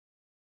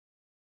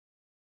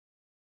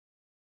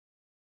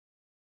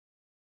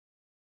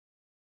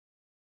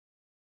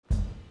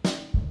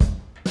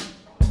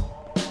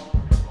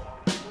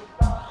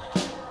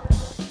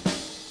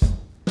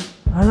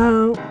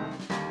Hello?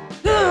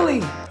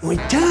 Charlie! Oi,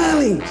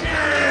 Charlie!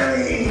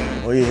 Charlie!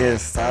 All you hear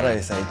is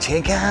Saturday say,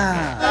 check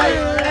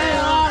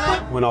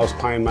out! When I was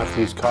playing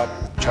Matthews Cup,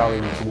 Charlie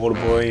was the water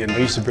boy, and he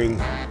used to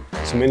bring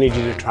some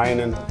energy to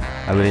training.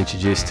 I got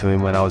introduced to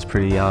him when I was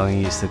pretty young.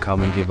 He used to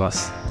come and give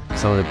us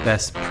some of the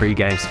best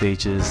pre-game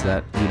speeches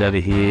that you'd ever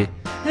hear.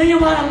 Do you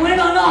want to win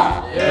or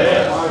not?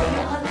 Yes!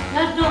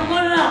 That's not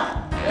good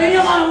enough. Do you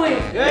want to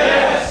win?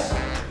 Yes!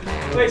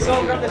 Please,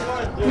 someone grab this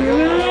one. You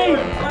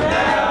ready?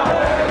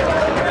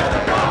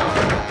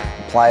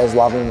 The players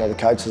love him, the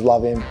coaches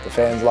love him, the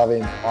fans love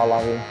him, I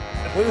love him.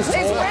 Who's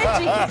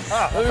Reggie?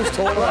 Who's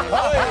taller?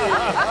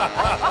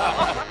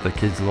 The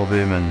kids love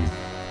him and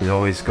he's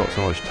always got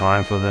so much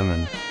time for them.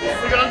 And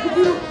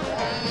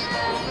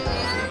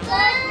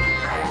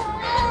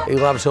He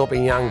loves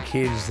helping young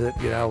kids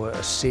that, you know,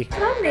 are sick.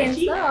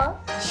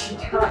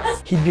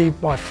 He'd be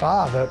by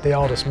far the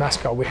oldest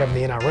mascot we have in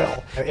the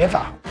NRL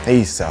ever.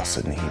 He's South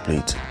Sydney, he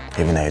bleeds,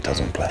 even though he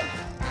doesn't play.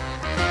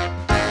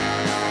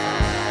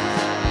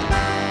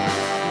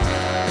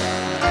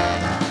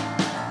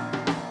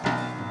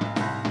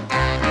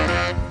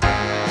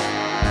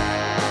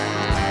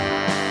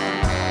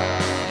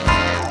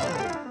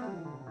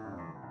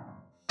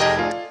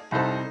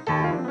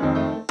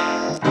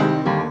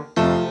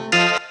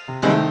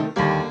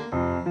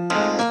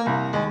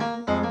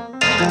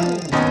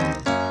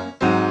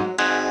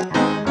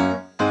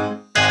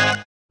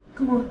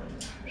 Come on.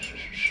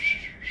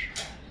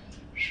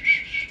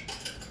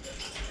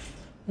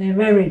 They're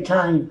very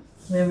tame,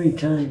 very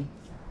tame.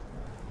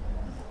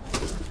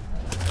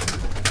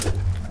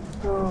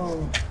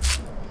 Oh.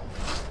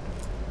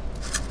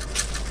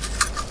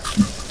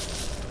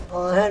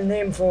 I had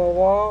them for a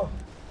while,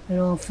 and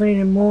I'll feed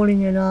them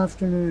morning and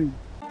afternoon.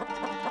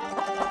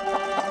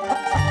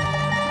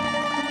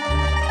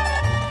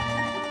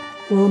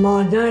 Well,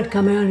 my dad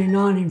came out in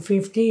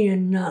 1950,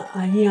 and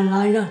a year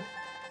later,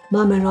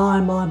 Mum and I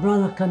and my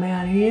brother come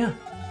out here.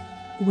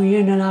 We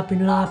ended up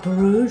in La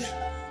Perouse.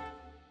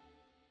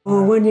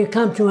 Well, when you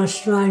come to a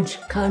strange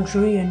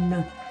country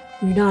and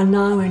you don't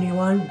know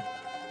anyone,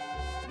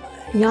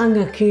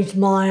 younger kids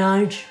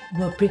my age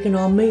were picking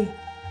on me,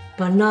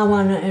 but no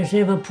one has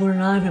ever put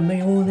it over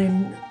me. All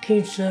them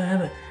kids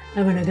are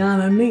having a go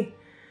at me.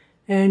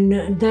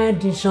 And Dad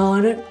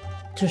decided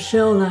to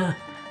sell the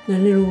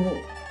little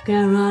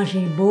garage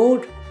he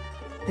bought,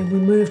 and we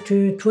moved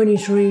to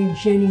 23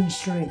 Jennings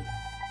Street,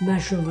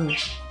 Masherville.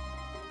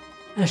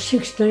 At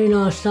 16,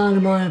 I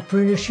started my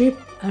apprenticeship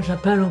as a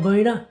paddle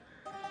beater.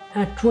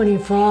 At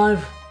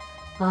 25,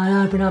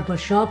 I opened up a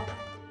shop,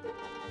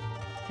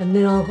 and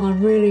then I got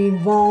really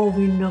involved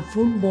in the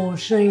football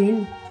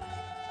scene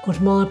because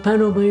my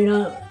paddle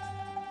beater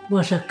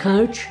was a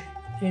coach,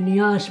 and he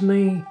asked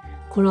me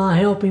could I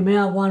help him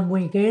out one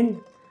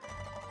weekend,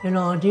 and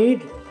I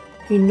did.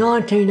 In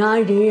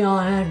 1980,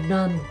 I had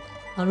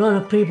a lot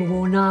of people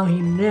will know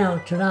him now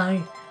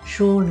today,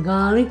 Sean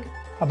Gallico.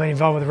 I've been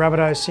involved with the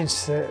Rabbitohs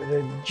since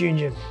the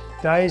junior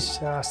days,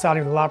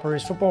 starting with the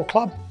Rabbitohs Football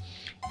Club,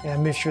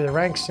 and moved through the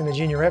ranks in the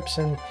junior reps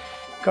and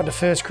got to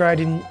first grade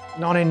in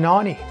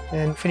 1990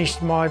 and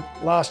finished my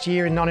last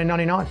year in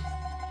 1999.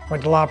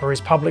 Went to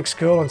Rabbitohs Public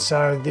School, and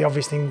so the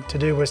obvious thing to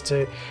do was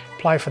to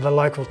play for the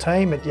local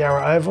team at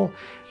Yarra Oval.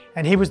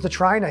 And he was the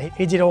trainer.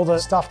 He did all the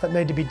stuff that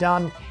needed to be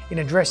done in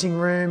a dressing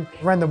room,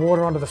 ran the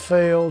water onto the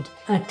field.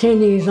 At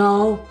 10 years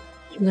old,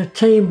 the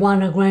team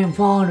won a grand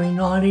final in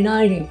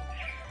 1980.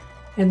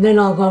 And then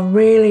I got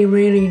really,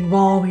 really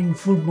involved in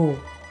football.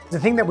 The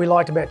thing that we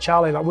liked about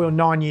Charlie, like we were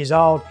 9 years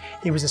old,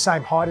 he was the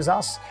same height as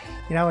us,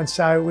 you know, and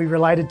so we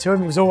related to him.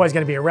 He was always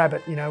going to be a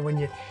rabbit, you know, when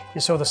you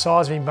saw the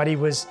size of him, but he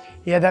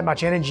had that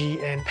much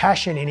energy and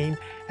passion in him.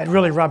 It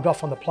really rubbed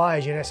off on the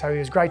players, you know, so he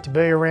was great to be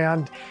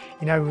around.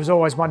 You know, he was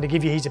always one to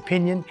give you his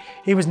opinion.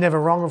 He was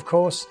never wrong, of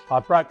course. I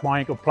broke my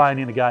ankle playing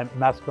in a game at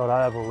Mascot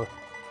Oval,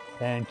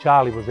 and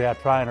Charlie was our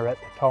trainer at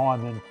the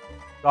time, and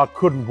I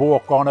couldn't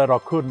walk on it, I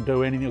couldn't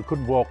do anything, I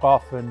couldn't walk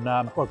off, and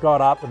I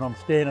got up and I'm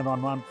standing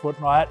on one foot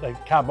and I had to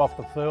come off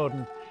the field,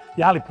 and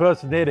the only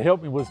person there to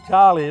help me was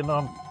Charlie,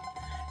 and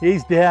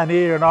he's down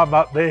here and I'm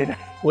up there.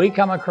 We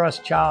come across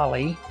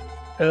Charlie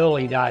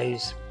early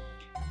days.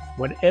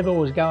 Whatever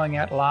was going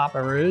at La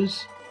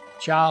Perouse,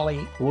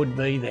 Charlie would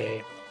be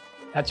there.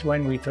 That's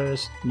when we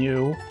first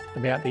knew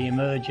about the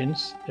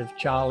emergence of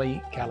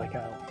Charlie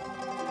Gallico.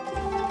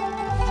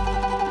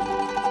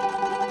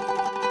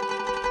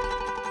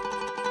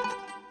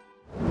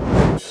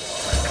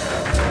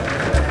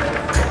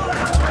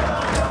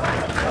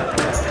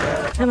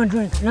 Have a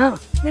drink. No,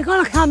 they've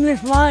got to come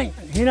this way.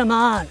 Hit them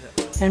hard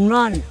and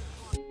run.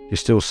 you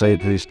still see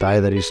to this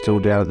day that he's still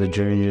down at the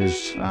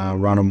juniors,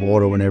 running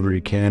water whenever he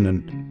can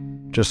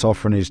and just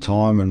offering his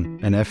time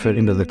and effort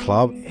into the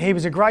club. He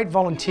was a great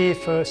volunteer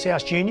for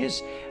South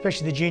Juniors,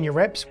 especially the junior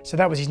reps, so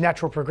that was his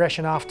natural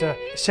progression after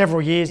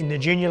several years in the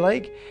junior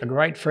league. A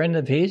great friend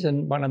of his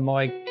and one of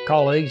my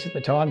colleagues at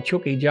the time,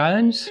 Chucky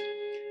Jones,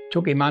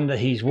 took him under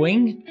his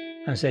wing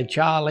and said,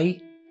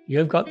 "Charlie,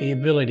 you've got the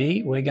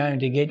ability, we're going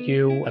to get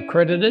you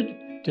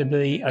accredited to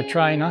be a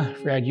trainer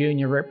for our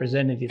junior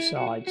representative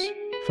sides."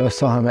 First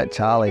time I met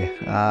Charlie,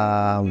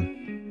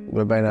 would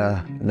have been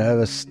a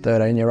nervous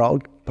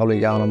 13-year-old, probably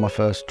going on my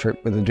first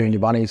trip with the Junior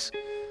Bunnies,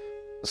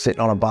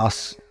 sitting on a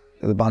bus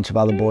with a bunch of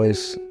other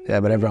boys. Yeah,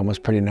 but everyone was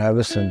pretty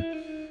nervous, and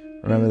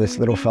I remember this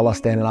little fella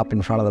standing up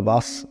in front of the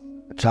bus.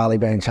 Charlie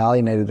being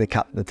Charlie needed to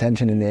cut the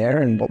tension in the air,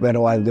 and what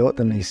better way to do it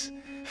than his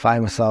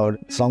famous old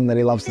song that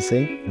he loves to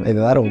sing. Either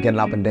that or getting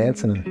up and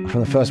dancing. And from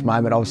the first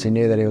moment, obviously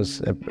knew that he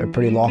was a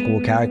pretty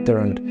likeable character,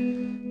 and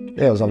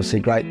yeah, it was obviously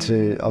great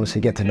to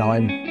get to know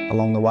him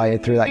along the way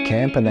through that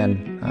camp, and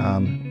then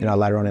you know,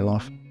 later on in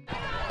life.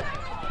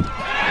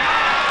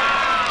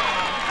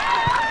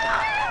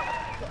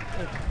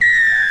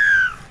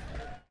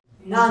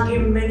 You don't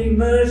give him any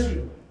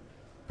mercy,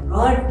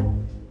 right?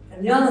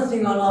 And the other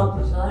thing I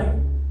like to say,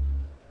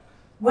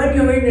 when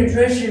you're in the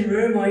dressing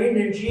room or in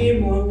the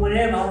gym or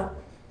whatever,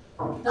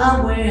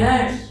 don't wear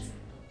hats.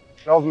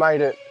 I've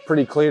made it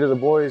pretty clear to the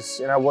boys,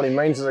 you know, what he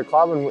means to the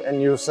club,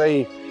 and you'll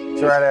see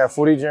throughout our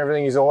footage and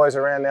everything, he's always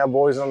around our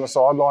boys on the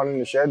sideline in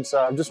the shed. So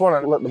I just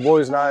want to let the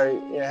boys know,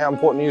 you know, how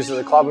important he is to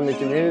the club and the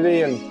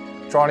community, and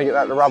trying to get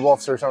that to rub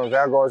off through some of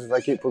our guys if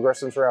they keep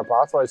progressing through our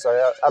pathway. So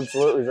yeah,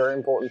 absolutely very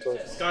important to us.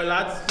 Let's go,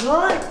 lads.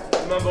 Right.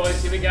 Come on, boys,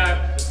 here we go.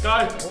 Let's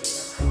go.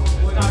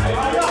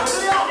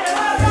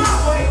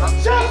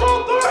 Shots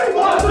on three!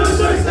 1, 2,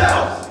 3,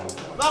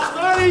 south! Last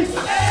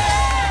 30!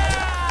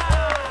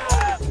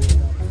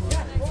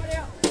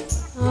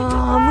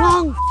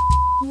 Wrong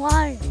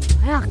way.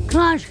 How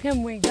close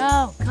can we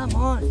go? Come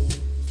on.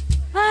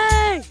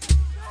 Hey!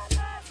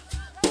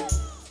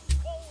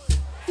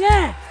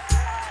 Yeah!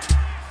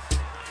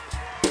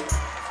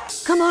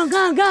 Come on,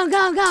 go, go,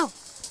 go, go!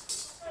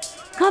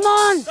 Come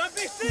on!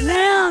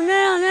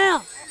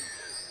 Now!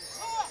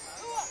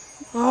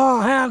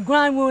 Oh, how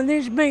great will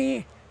this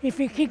be if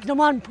he kicked the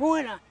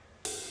one-pointer?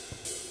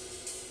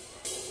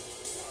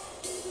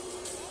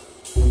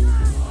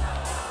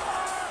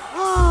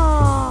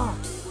 Oh!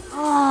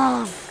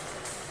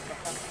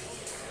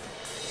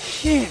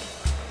 Shit!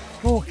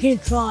 Poor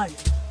kid tried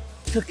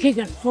to kick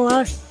it for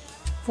us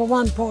for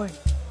 1 point.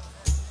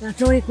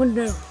 That's all he could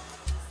do.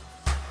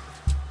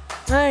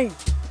 Hey,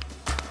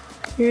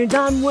 you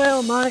done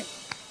well, mate.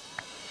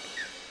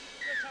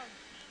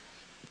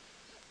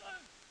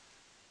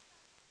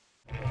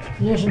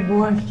 Listen,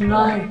 boys,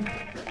 today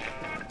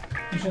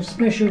is a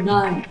special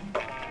day.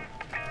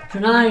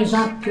 Today is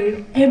up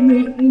to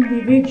every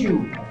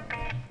individual,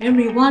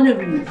 every one of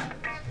you,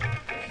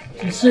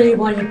 to see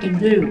what you can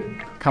do.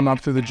 Come up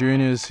through the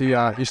juniors, he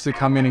used to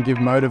come in and give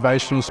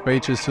motivational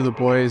speeches to the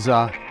boys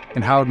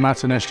in Harold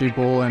Matson SG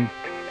Ball, and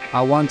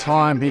one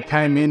time he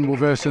came in, we were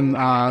versing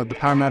the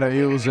Parramatta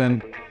Eels,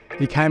 and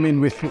he came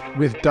in with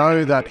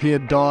dough that he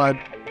had dyed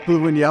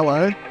blue and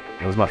yellow.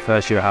 It was my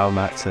first year at Harold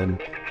Matson.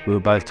 We were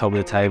both top of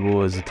the table. It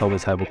was a top of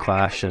the table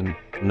clash, and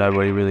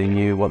nobody really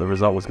knew what the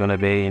result was going to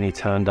be, and he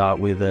turned up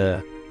with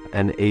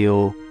an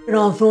eel. And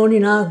I thought, you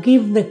know,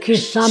 give the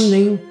kids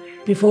something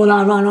before they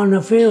run on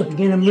the field to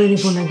get them ready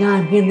for the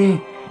game, get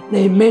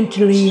they're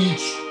mentally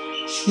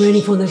ready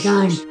for the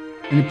game.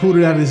 And he pulled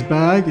it out of his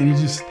bag and he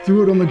just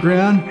threw it on the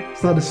ground,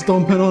 started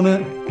stomping on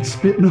it,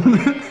 spitting on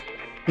it.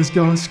 Just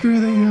going, screw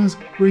the Eels,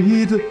 we're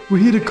here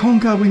to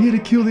conquer, we're here to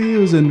kill the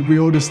Eels. And we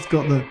all just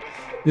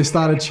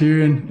started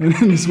cheering and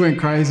just went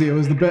crazy. It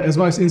was his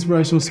most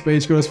inspirational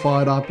speech, got us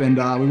fired up, and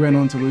we went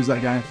on to lose that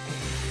game.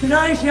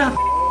 Today's your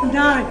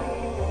day.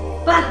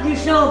 Back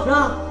yourself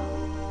up.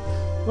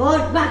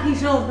 Right, back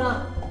yourself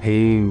up.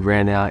 He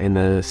ran out in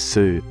the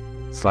suit.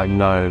 It's like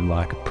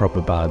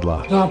proper bad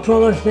luck. So I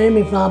promised them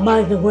if I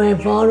make the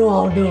grand final,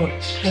 I'll do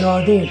it. And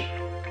I did.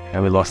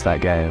 And we lost that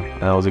game,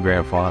 and that was a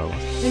grand final.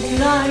 And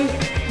today,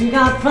 you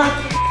got pluck.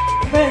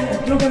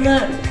 Look at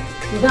that.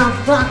 You got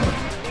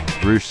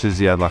pluck. Roosters,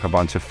 he had like a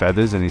bunch of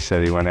feathers, and he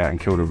said he went out and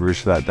killed a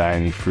rooster that day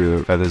and he threw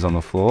the feathers on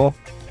the floor.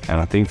 And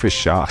I think for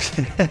sharks,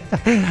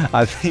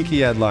 I think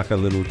he had like a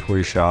little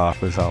toy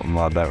shark or something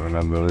like that,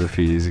 remember, it was a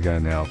few years ago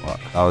now,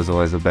 but that was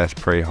always the best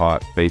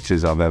pre-hype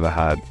beaches I've ever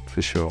had,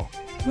 for sure.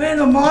 We're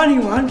the mighty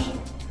ones,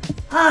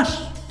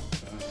 us.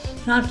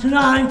 So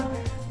today,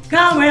 go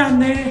out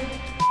there,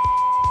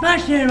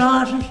 smash their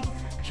asses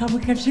so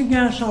we can sing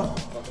our song.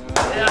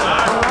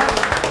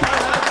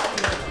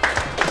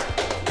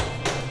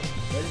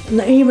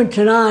 Even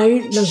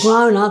today, the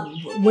grown-up,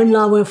 when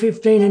they were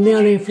 15 and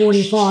now they're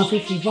 45,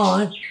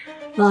 55,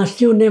 I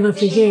still never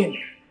forget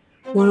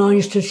what I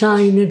used to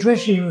say in the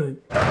dressing room.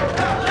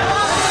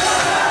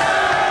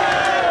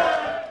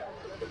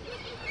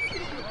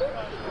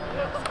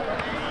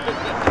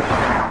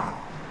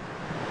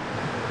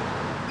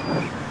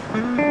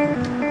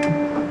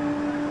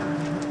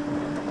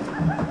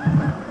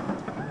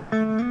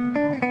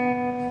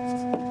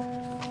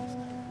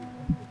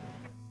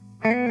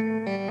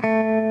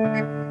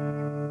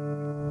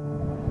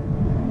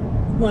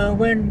 Well,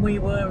 when we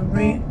were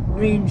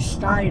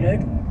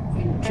reinstated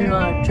in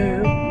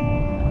 2002,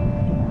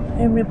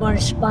 everybody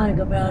spoke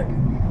about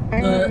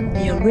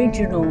the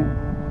original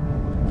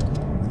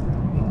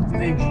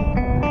Reggie.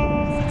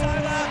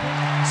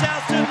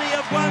 South Sydney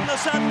have won the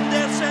sudden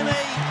death semi.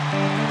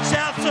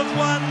 Souths have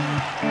won.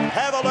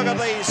 Have a look at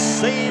these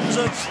scenes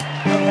of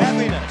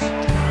happiness.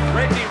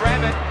 Reggie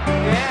Rabbit,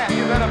 yeah,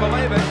 you better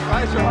believe it.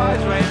 Close your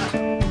eyes, Reg.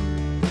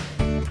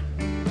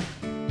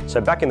 So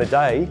back in the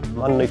day,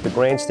 underneath the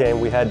grandstand,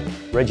 we had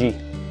Reggie,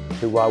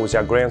 who was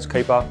our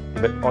groundskeeper,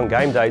 but on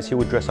game days he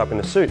would dress up in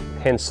a suit,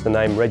 hence the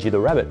name Reggie the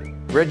Rabbit.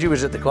 Reggie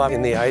was at the club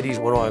in the 80s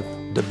when I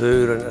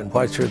debuted and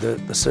played through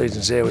the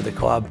seasons there with the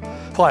club.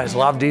 Players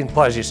loved him,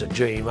 players used to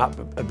G him up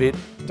a bit.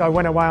 I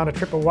went away on a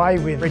trip away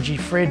with Reggie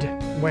Fred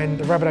when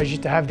the Rabbitohs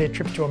used to have their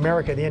trips to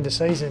America at the end of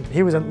season.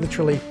 He was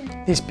literally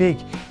this big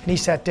and he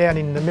sat down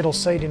in the middle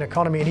seat in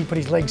economy and he put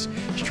his legs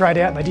straight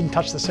out and they didn't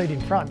touch the seat in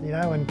front, you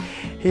know, and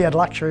he had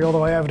luxury all the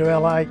way over to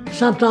LA.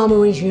 Sometimes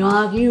we used to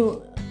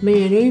argue,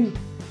 me and him,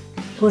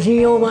 because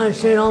he always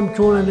said, I'm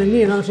taller than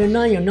you, and I said,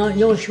 no, you're not,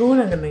 you're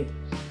shorter than me.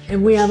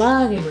 And we have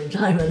arguments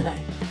over that.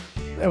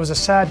 It was a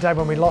sad day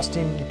when we lost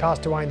him. He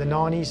passed away in the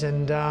 90s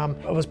and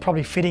it was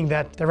probably fitting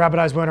that the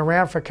Rabbitohs weren't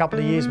around for a couple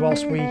of years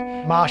whilst we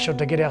marshalled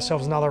to get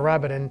ourselves another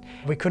Rabbit, and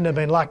we couldn't have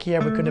been luckier,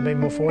 we couldn't have been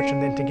more fortunate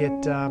than to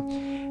get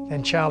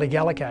than Charlie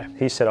Gallico.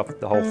 He set up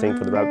the whole thing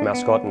for the Rabbit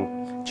mascot,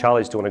 and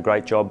Charlie's doing a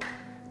great job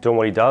doing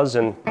what he does,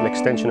 and an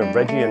extension of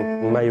Reggie,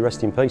 and may he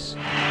rest in peace.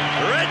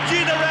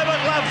 Reggie the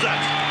Rabbit loves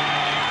it,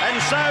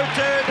 and so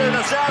too do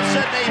the South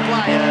Sydney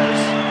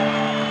players.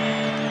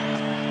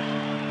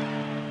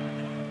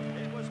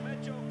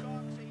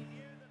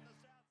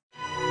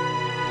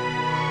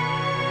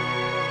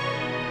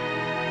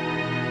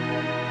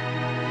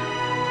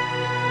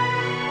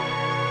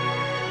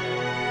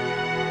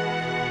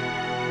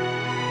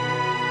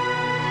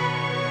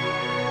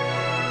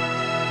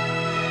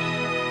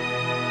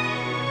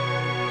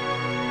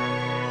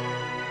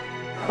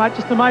 Mate,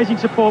 just amazing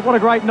support. What a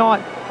great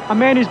night. A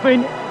man who's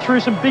been through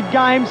some big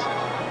games,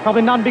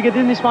 probably none bigger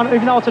than this one,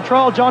 even though it's a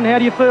trial. John, how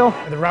do you feel?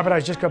 The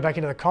Rabbitohs just got back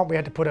into the comp. We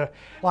had to put a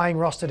playing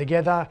roster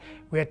together.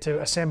 We had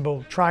to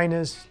assemble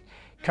trainers,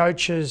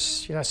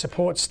 coaches, you know,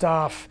 support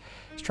staff,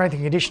 strength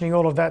and conditioning,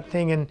 all of that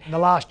thing. And the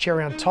last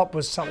cherry on top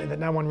was something that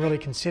no one really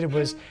considered,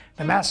 was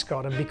the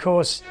mascot. And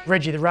because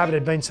Reggie the Rabbit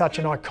had been such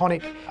an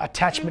iconic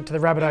attachment to the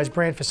Rabbitohs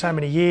brand for so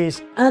many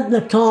years. At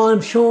the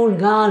time, Sean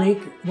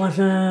Garlick was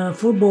a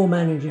football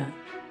manager.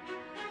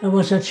 It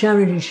was a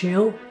charity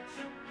shield.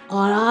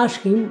 I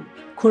asked him,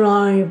 could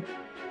I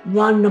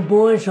run the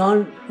boys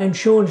on? And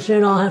Sean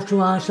said, I have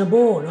to ask the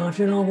board. I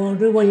said, oh, well,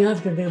 do what you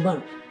have to do,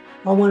 but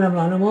I want to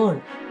run them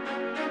on.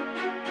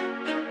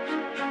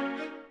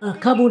 A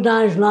couple of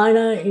days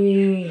later,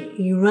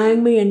 he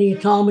rang me and he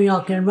told me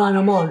I can run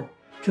them on.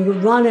 To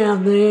run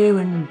out there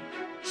and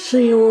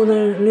see all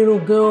the little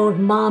girls,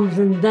 mums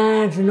and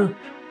dads, and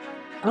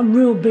a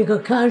real big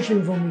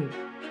occasion for me.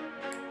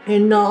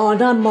 And I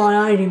done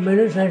my 80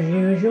 minutes as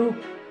usual.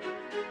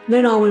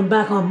 Then I went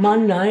back on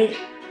Monday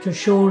to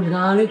Sean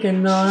Garlick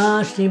and I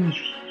asked him,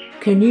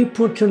 can you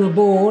put to the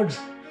board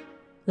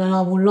that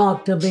I would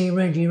like to be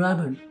Reggie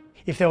Rabbit?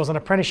 If there was an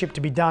apprenticeship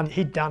to be done,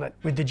 he'd done it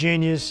with the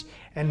juniors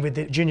and with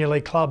the junior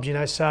league clubs, you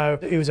know, so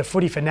he was a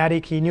footy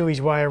fanatic. He knew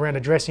his way around a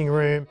dressing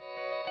room.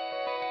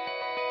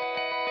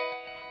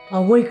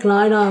 A week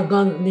later, I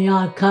got the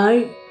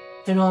okay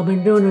and I've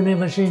been doing it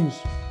ever since.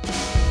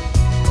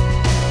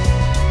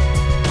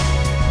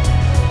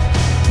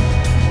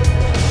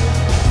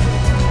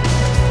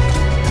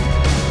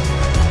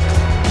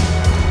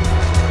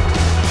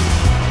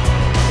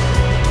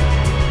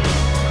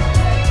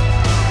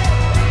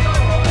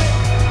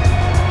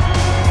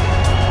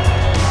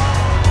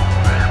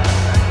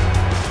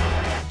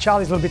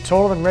 Charlie's a little bit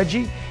taller than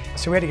Reggie,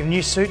 so we had to get a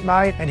new suit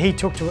made, and he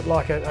took to it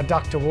like a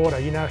duck to water.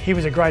 You know, he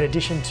was a great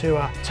addition to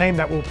a team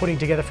that we were putting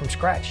together from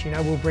scratch. You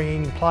know, we were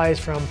bringing players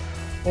from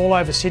all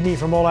over Sydney,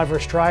 from all over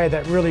Australia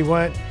that really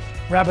weren't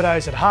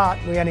Rabbitohs at heart.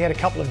 We only had a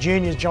couple of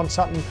juniors, John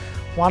Sutton,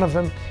 one of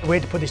them. We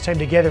had to put this team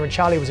together, and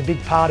Charlie was a big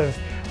part of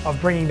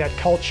bringing that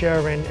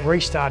culture and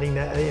restarting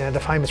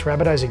the famous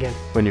Rabbitohs again.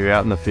 When you're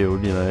out in the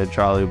field, you know,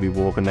 Charlie will be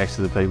walking next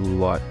to the people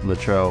like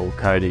Latrell,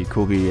 Cody,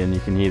 Cookie, and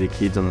you can hear the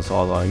kids on the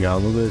sideline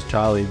going, look, there's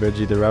Charlie,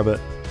 Reggie the Rabbit.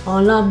 I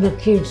love the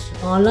kids.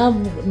 I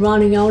love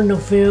running on the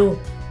field,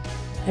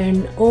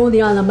 and all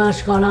the other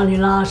mascots only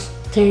last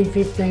 10,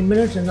 15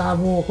 minutes and they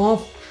walk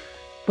off.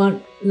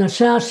 But the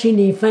South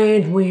Sydney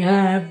fans we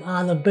have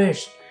are the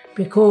best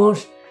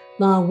because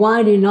they're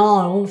waiting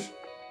aisles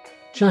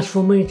just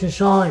for me to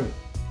sign.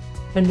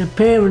 And the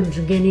parents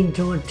get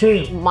into it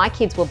too. My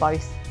kids were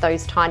both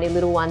those tiny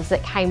little ones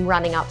that came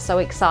running up so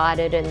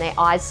excited and their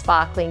eyes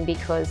sparkling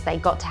because they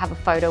got to have a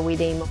photo with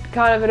him.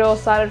 Kind of it all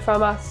started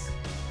from us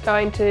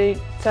going to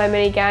so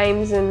many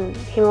games and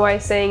him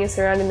always seeing us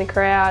around in the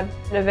crowd.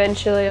 And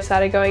eventually I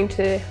started going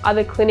to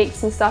other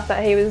clinics and stuff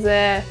that he was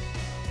there.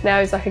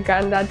 Now he's like a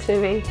granddad to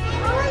me.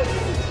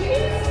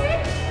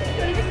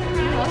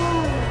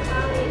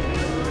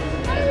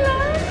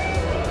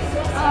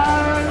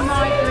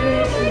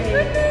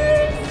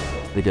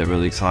 They get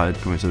really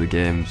excited coming to the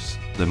games.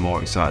 They're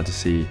more excited to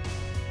see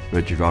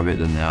Reggie Rabbit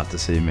than they are to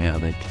see me, I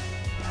think.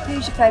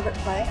 Who's your favourite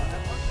player?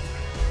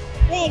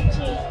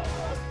 Reggie.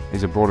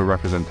 He's a broader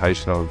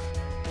representation of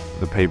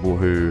the people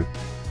who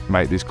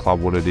make this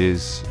club what it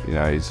is. You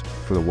know, he's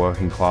for the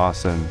working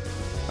class, and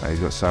he's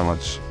got so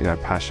much, you know,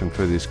 passion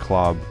for this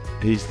club.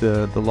 He's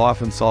the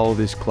life and soul of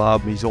this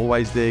club. He's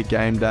always there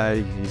game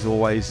day. He's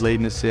always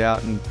leading us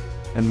out and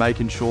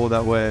making sure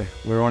that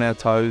we're on our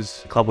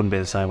toes. The club wouldn't be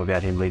the same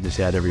without him leading us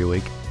out every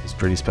week. It's a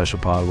pretty special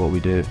part of what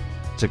we do.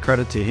 It's a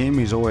credit to him.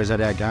 He's always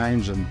at our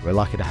games, and we're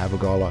lucky to have a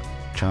guy like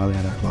Charlie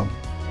at our club.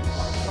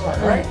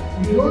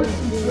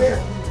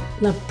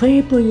 The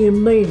people you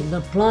meet,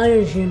 the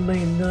players you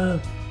meet,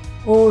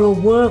 all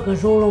the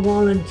workers, all the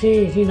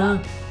volunteers, you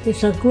know,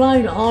 it's a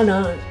great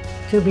honour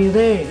to be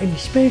there, and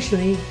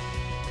especially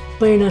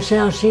being a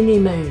South Sydney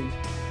man.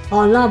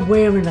 I love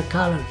wearing the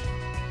colours.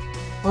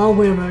 I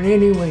wear it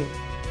anywhere.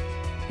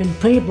 And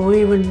people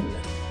even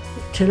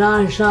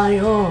today say,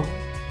 oh,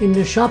 in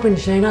the shopping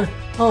centre,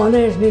 oh,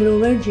 there's little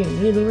Reggie,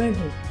 little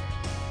Reggie.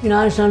 You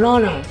know, it's an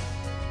honour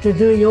to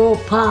do your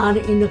part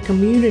in the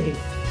community.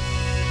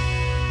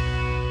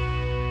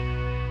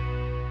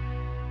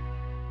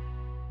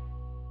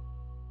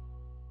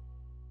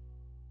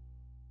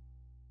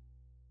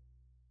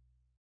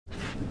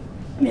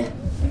 Yeah.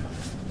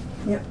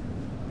 Yeah.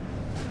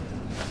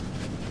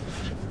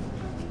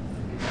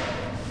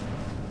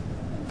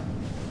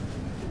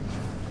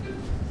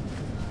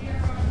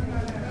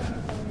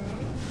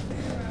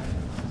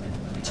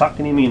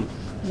 Tucking him in.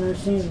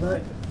 That's it,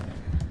 mate.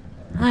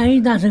 Hey, he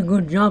does a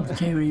good job,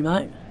 Terry,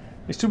 mate.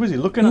 He's too busy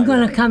looking at You've you.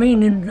 got to come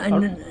in and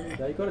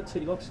No, you got it. He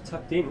likes it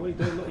tucked in. What are you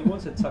doing? He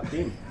wants it tucked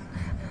in.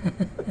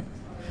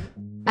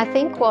 I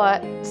think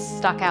what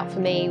stuck out for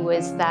me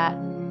was that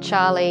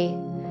Charlie,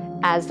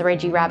 as the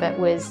Reggie Rabbit,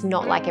 was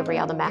not like every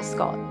other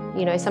mascot.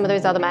 You know, some of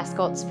those other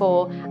mascots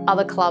for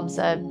other clubs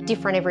are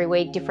different every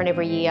week, different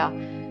every year.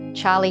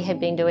 Charlie had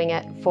been doing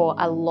it for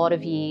a lot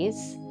of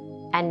years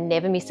and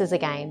never misses a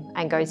game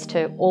and goes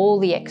to all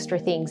the extra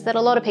things that a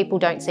lot of people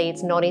don't see.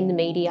 It's not in the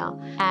media.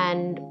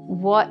 And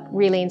what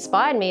really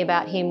inspired me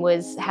about him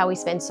was how he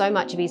spends so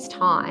much of his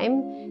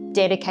time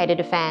dedicated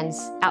to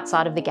fans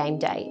outside of the game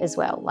day as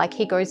well. Like,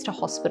 he goes to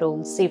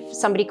hospitals. If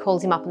somebody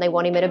calls him up and they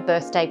want him at a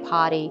birthday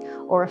party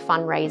or a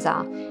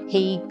fundraiser,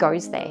 he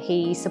goes there.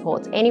 He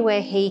supports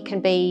anywhere he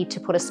can be to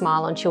put a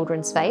smile on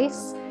children's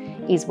face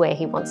is where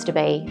he wants to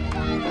be.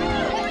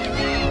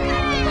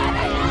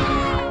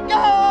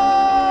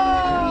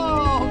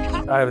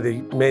 Over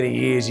the many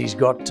years, he's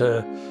got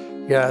to,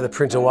 you know, the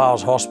Prince of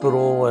Wales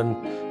Hospital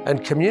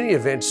and community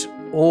events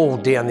all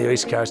down the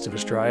east coast of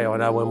Australia. I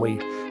know when we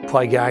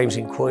play games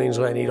in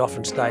Queensland, he'd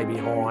often stay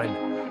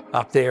behind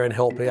up there and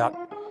help out,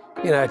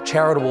 you know,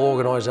 charitable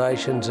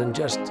organisations, and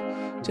just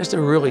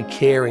a really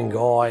caring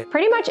guy.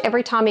 Pretty much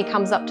every time he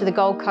comes up to the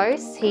Gold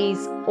Coast,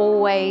 he's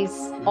always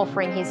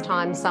offering his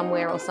time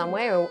somewhere or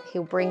somewhere.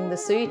 He'll bring the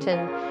suit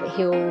and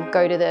he'll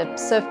go to the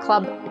surf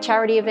club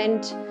charity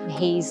event.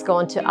 He's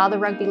gone to other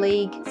rugby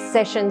league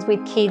sessions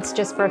with kids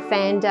just for a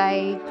fan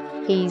day.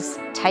 He's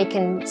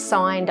taken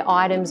signed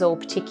items or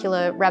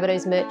particular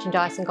Rabbitohs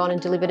merchandise and gone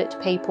and delivered it to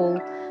people.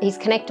 He's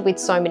connected with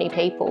so many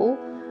people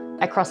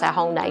across our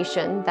whole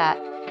nation that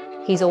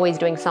he's always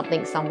doing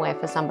something somewhere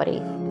for somebody.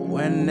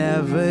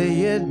 Whenever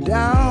you're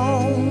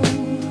down,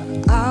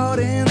 out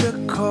in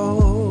the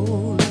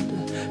cold,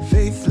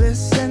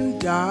 faithless and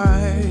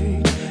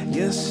dark,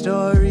 your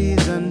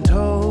story's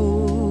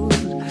untold.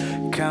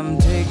 Come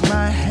take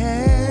my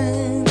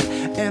hand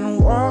and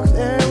walk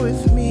there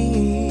with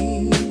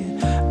me.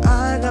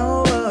 I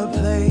know a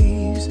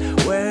place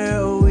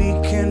where we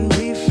can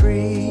be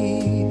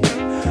free.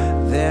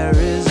 There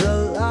is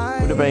a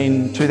light. Would have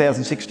been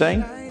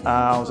 2016.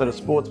 I was at a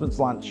sportsman's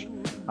lunch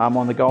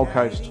on the Gold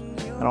Coast,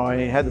 and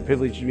I had the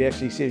privilege to be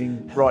actually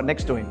sitting right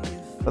next to him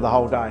for the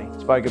whole day.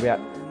 Spoke about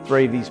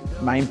three of his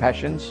main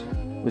passions,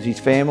 was his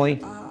family,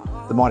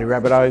 the mighty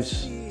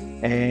Rabbitohs,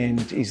 and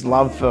his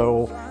love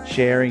for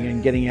sharing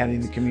and getting out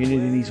in the community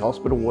and his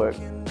hospital work.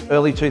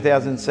 Early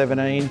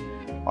 2017,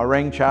 I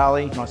rang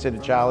Charlie and I said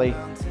to Charlie,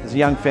 there's a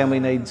young family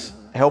needs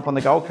help on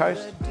the Gold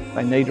Coast.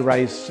 They need to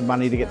raise some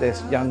money to get their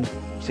young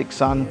sick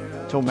son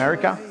to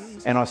America.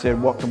 And I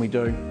said, what can we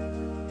do?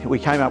 We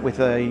came up with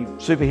a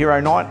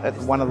superhero night at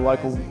one of the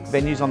local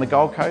venues on the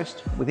Gold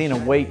Coast. Within a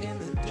week,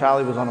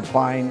 Charlie was on a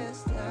plane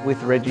with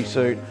the Reggie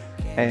suit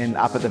and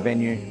up at the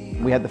venue.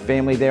 We had the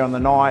family there on the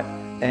night,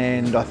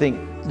 and I think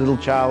little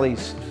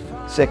Charlie's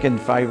second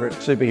favourite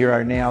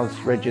superhero now is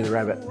Reggie the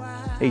Rabbit.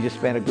 He just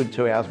spent a good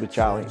 2 hours with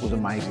Charlie. It was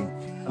amazing.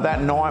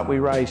 That night we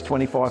raised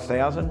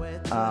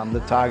 $25,000. The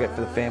target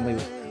for the family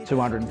was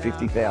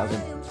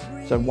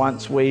 $250,000. So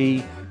once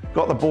we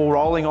got the ball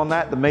rolling on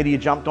that, the media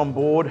jumped on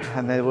board,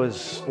 and there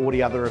was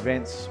 40 other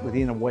events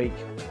within a week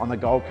on the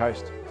Gold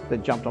Coast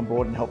that jumped on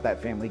board and helped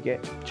that family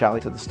get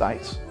Charlie to the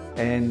States.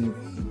 And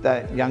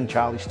that young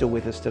Charlie's still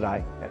with us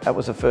today. That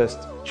was the first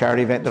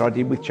charity event that I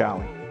did with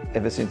Charlie.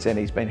 Ever since then,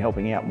 he's been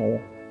helping out more.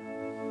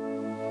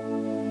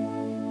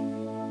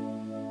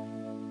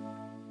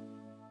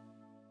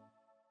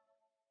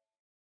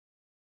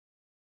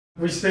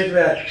 We speak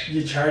about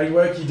your charity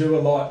work. You do a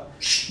lot,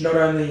 not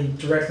only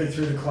directly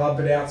through the club,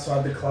 but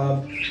outside the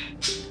club.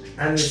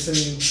 And there's some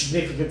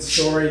significant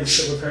stories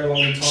that we've heard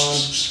along the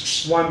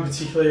time. One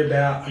particularly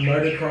about a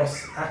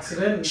motocross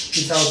accident.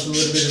 Can you tell us a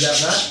little bit about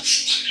that?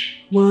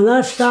 Well,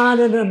 that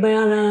started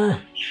about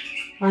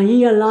a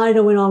year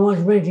later when I was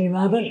Reggie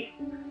Rabbit.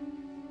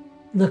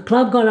 The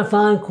club got a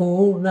phone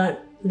call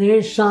that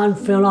their son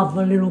fell off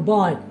a little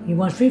bike. He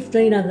was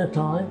 15 at the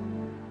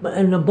time,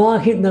 and the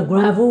bike hit the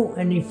gravel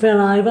and he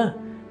fell over.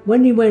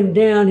 When he went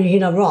down, he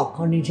hit a rock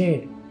on his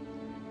head.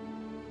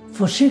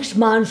 For 6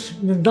 months,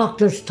 the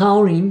doctors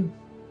told him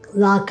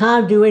they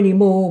can't do any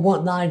more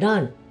what they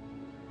done.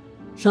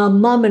 So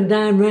Mum and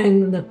Dad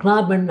rang the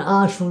club and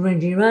asked for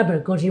Reggie Rabbit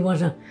because he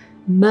was a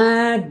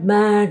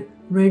mad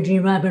Reggie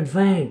Rabbit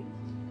fan.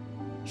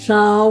 So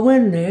I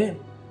went there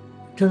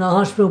to the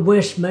hospital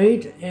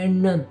Westmead,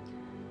 and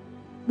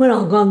when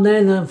I got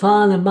there, the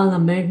father and mother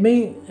met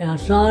me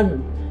outside,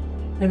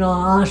 and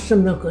I asked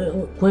them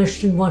the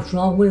question, what's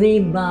wrong with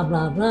him, blah,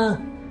 blah, blah.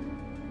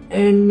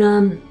 And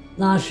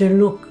I said,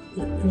 look,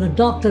 the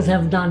doctors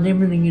have done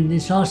everything in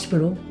this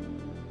hospital,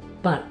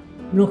 but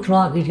looks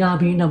like he's going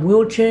to be in a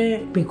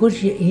wheelchair. Because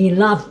he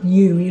loved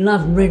you, he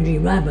loved Reggie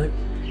Rabbit,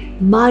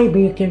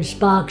 maybe it can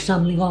spark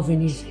something off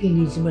in his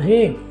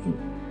head.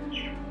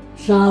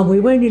 So we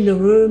went in the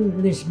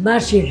room, this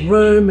massive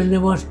room, and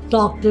there was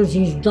doctors,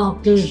 his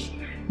doctors,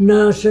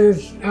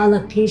 nurses,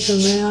 other kids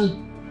around.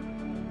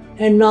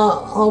 And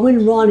I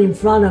went right in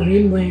front of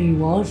him where he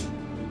was,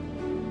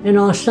 and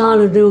I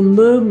started doing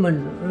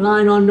movement,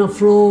 lying on the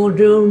floor,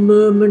 doing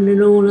movement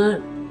and all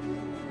that.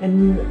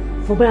 And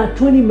for about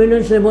 20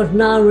 minutes there was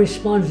no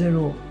response at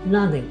all,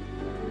 nothing.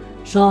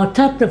 So I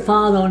tapped the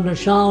father on the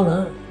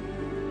shoulder.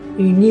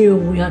 He knew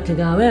we had to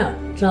go out.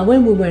 So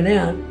when we went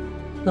out,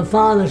 the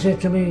father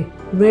said to me,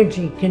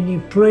 Reggie, can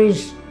you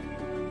please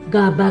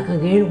go back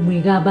again?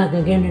 We go back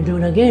again and do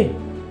it again.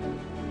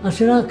 I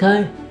said,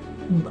 okay.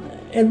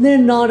 And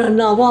then I don't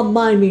know what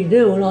made me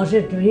do it. I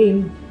said to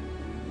him,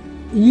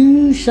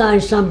 you say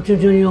something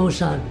to your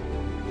son,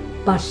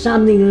 but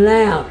something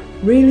loud,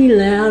 really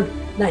loud,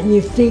 that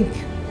you think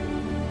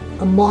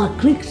I might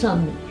click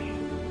something.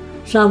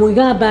 So we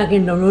go back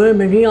in the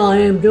room, and here I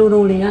am doing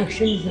all the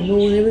actions and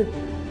all of it.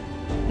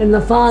 And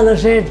the father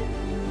said,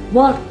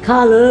 what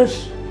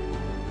colours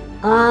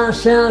are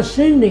South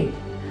Sydney?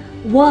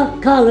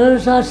 What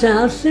colours are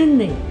South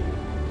Sydney?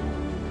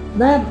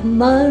 That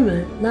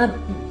moment, that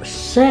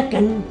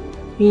second,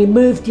 he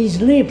moved his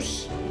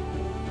lips.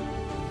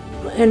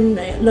 And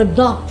the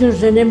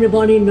doctors and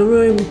everybody in the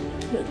room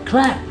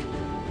clapped.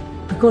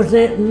 Because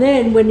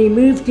then when he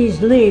moved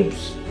his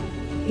lips,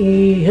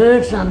 he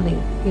heard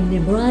something in the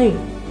brain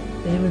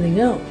and everything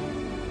else.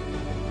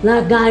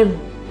 That gave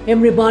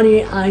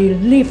everybody a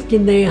lift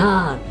in their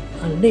heart,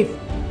 a lift,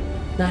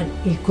 that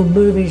he could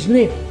move his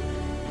lip.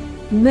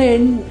 And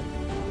then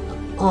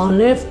I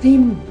left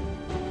him,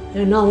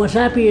 and I was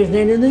happy as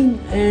anything.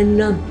 And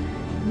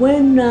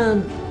when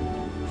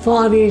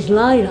 5 years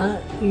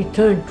later he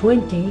turned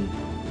 20,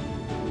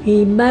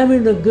 he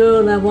married a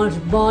girl that was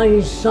by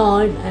his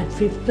side at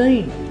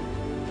 15.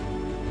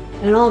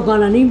 And I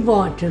got an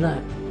invite to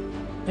that,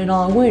 and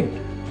I went.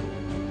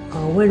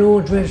 I went all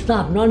dressed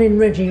up, not in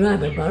Reggie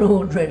Rabbit, but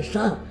all dressed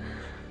up.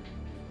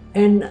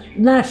 And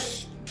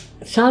that's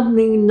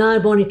something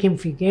nobody can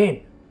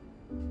forget,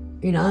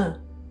 you know.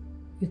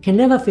 You can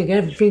never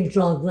forget things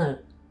like that.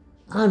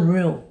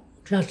 Unreal,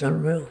 just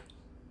unreal.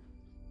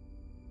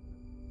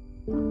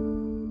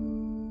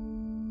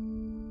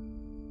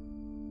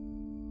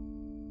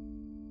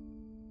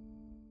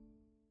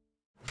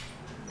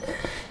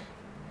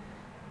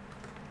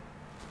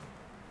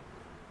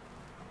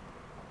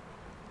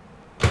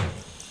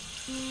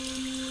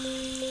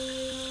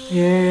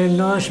 Yeah,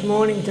 nice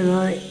morning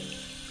today.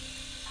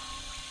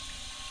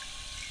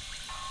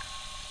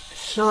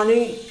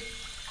 Sunny.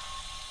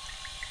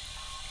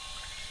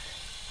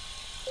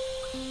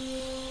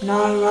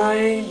 No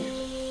rain.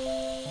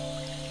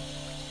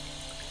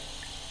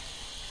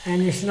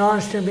 And it's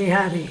nice to be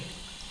happy.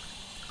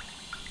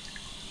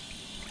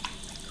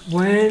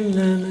 When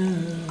the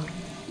moon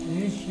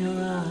is your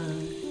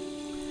eyes,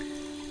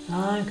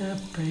 like a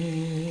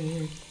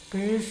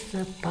piece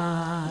of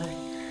pie.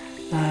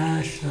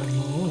 Past the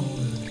moon.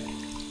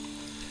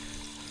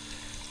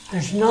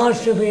 It's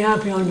nice to be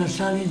happy on a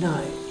sunny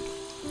day.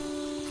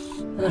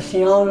 That's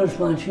the oldest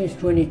one, she's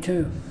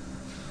 22.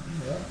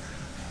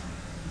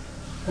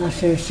 That's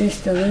her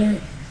sister there.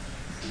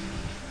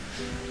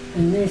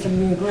 And there's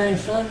my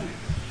grandson.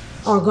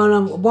 I've got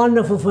a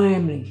wonderful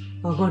family.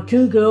 I've got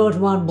 2 girls,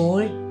 1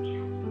 boy.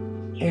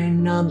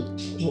 And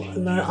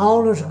the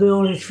oldest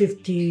girl is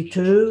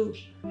 52,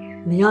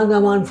 the younger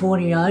one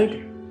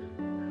 48.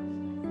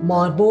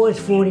 My boy's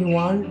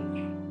 41,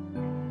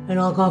 and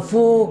I've got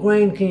 4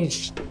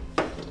 grandkids.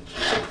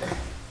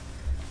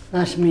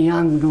 That's my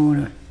young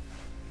daughter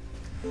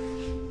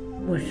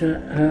with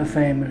her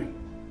family.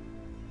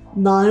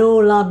 They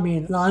all love me,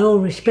 they all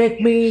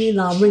respect me,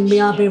 they ring me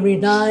up every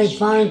day,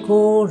 phone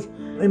calls.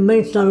 It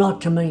means a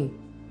lot to me.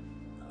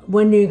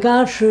 When you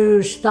go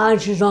through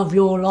stages of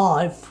your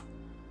life,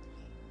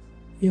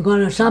 you've got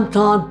to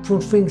sometimes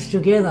put things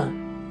together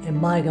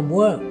and make them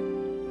work.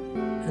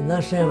 And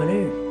that's how it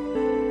is.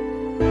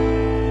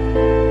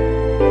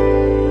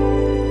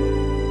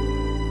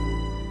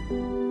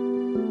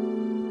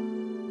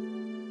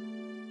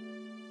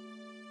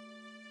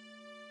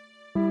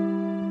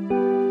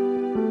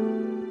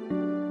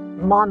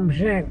 Mum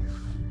said,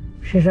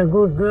 she's a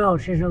good girl,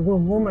 she's a good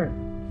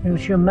woman, you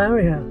should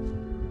marry her.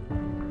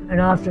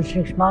 And after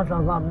 6 months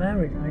I got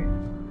married.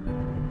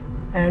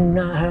 And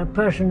her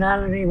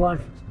personality was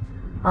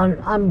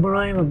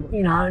unbelievable,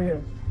 you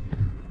know.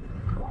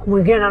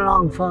 We get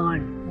along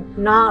fine.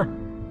 No,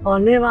 I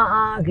never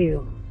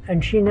argue,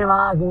 and she never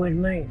argued with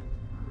me.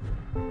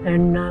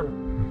 And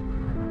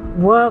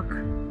work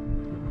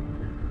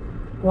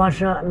was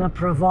the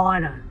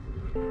provider.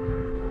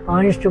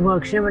 I used to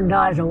work 7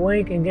 days a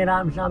week and get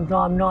home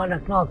sometime 9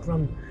 o'clock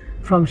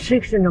from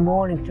 6 in the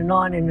morning to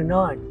 9 in the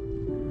night,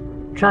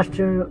 just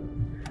to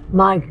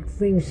make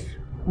things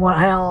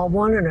how I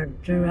wanted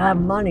it, to have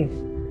money.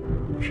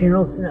 She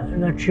looked at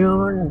the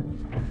children,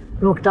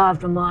 looked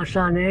after my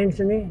son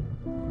Anthony.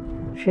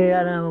 She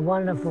had a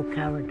wonderful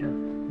character,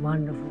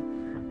 wonderful.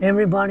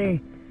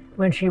 Everybody,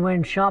 when she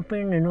went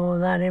shopping and all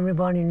that,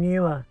 everybody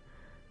knew her.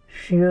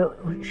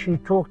 She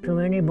talked to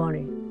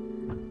anybody,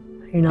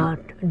 you know,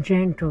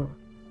 gentle.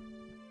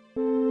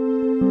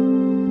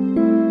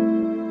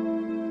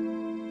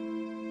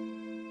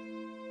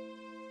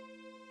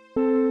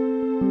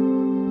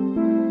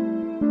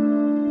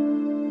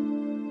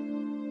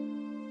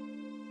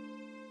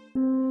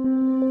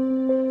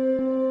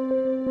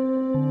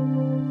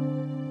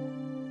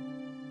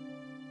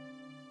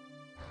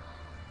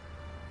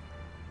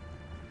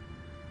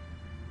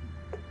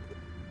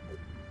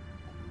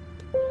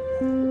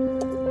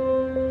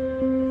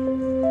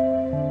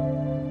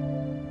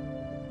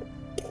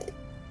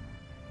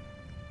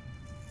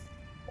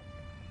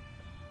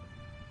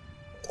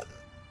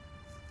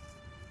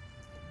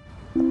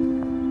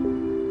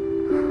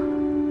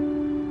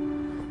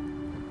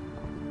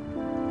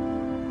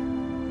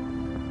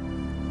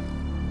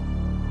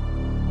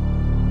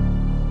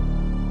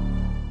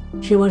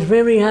 She was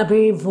very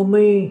happy for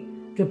me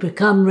to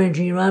become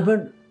Reggie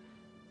Rabbit.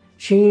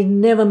 She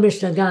never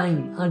missed a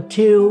game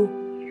until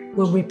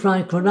when we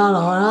played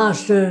Cronulla. I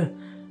asked her,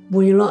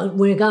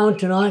 we're going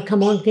tonight,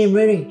 come on, get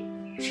ready.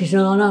 She said,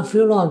 I don't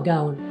feel like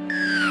going.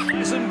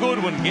 Jason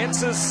Goodwin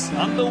gets us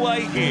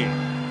underway here.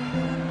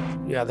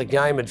 Yeah, the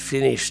game had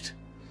finished.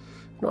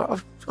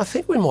 I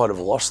think we might have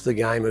lost the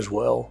game as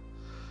well.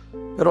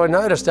 But I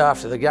noticed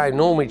after the game,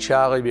 normally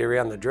Charlie would be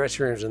around the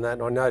dressing rooms and that,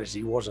 and I noticed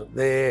he wasn't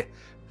there.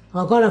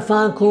 I got a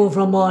phone call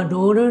from my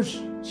daughters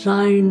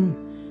saying,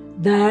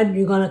 Dad,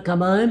 you got to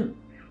come home.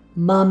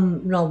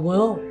 Mum not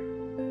well.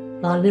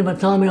 They never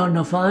told me on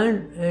the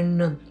phone.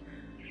 And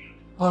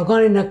I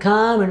got in the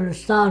car and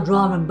started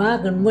driving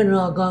back. And when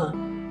I got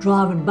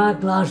driving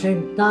back, I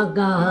said, don't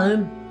go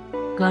home.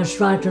 Go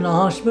straight to the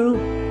hospital.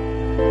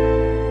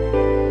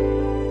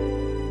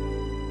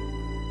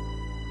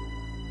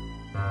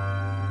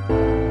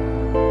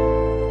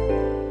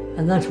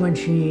 And that's when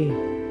she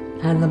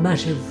had the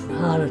massive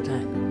heart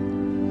attack.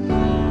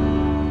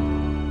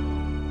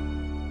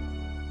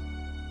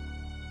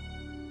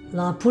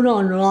 I put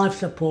on life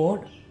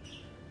support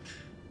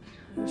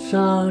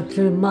so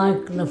to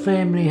make the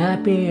family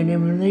happy and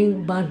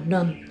everything, but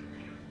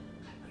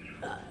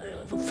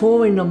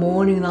 4 in the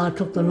morning I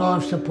took the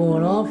life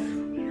support off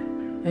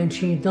and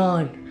she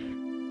died.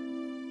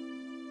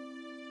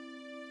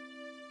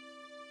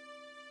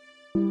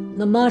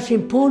 The most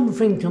important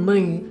thing to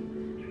me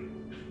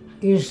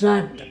is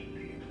that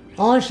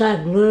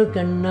Isaac Luke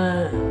and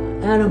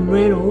Adam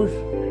Reynolds,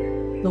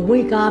 the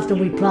week after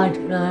we played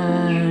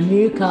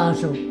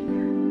Newcastle,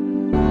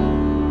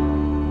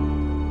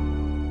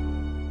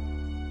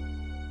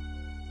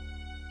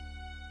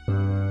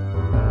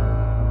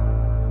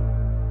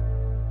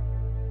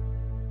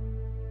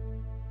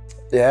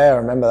 Yeah, I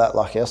remember that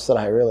like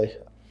yesterday, really.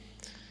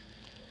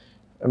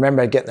 I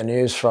remember getting the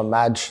news from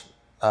Madge,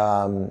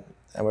 and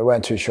we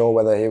weren't too sure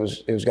whether he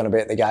was going to be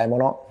at the game or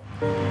not.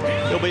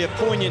 There'll be a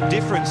poignant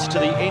difference to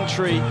the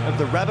entry of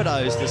the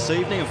Rabbitohs this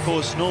evening. Of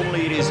course,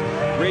 normally it is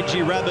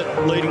Reggie Rabbit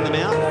leading them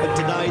out, but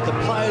today the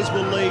players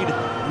will lead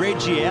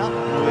Reggie out.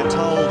 We're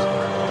told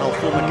they'll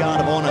form a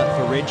guard of honour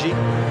for Reggie,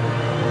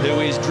 who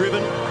is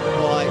driven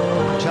by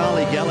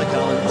Charlie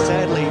Gallico, and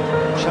sadly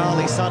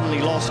Charlie suddenly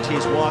lost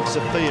his wife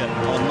Sophia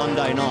on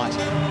Monday night.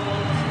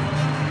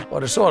 I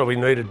decided we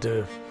needed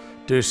to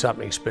do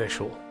something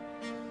special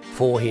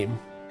for him,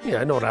 you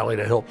know, not only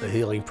to help the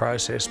healing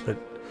process, but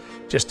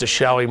just to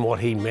show him what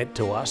he meant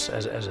to us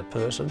as a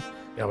person.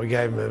 You know, we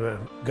gave him a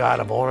guard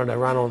of honour to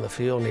run on the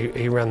field, and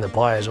he ran the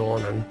players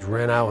on, and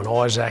Reno and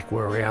Isaac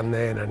were around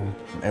then.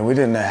 And we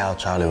didn't know how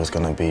Charlie was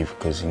going to be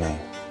because, you know,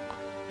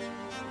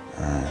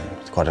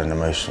 he's quite an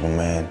emotional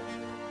man.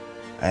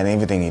 And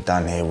everything he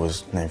done here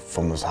was, you know,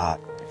 from his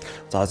heart.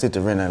 So I said to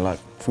Reno, like,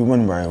 if we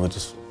win, bro, we'll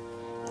just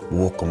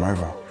walk him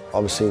over.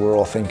 Obviously, we're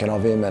all thinking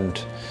of him and,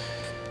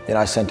 you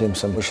know, sent him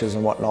some wishes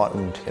and whatnot.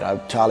 And, you know,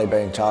 Charlie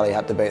being Charlie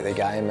had to be at the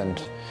game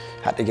and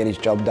had to get his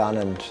job done.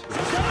 And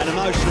an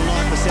emotional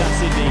night for South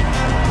Sydney.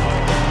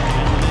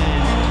 And the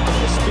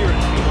man, the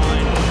spirit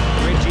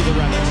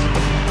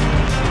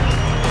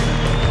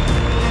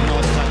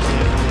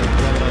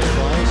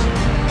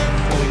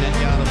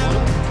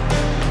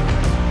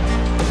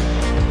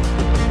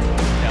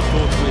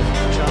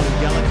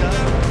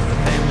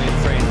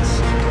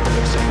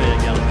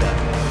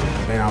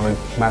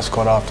another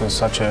mascot after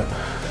such a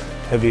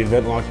heavy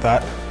event like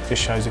that.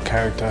 Just shows the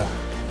character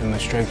and the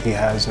strength he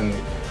has and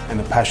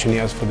the passion he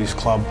has for this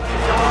club.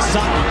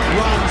 Sutton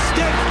runs,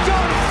 steps,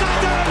 John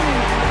Sutton!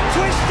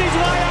 Twist his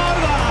way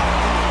over!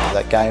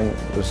 That game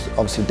was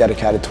obviously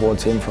dedicated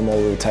towards him from all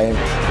of the team.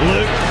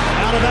 Luke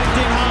out of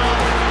acting hard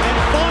and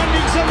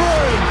finding some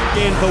room.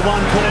 Again for 1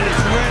 point,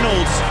 it's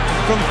Reynolds.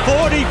 From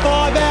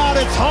 45 out,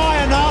 it's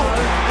high enough,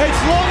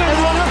 it's long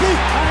enough,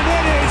 and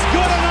it is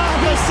good enough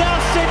for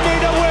South Sydney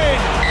to win.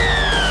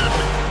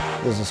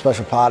 There's a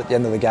special part at the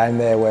end of the game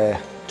there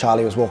where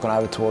Charlie was walking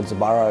over towards the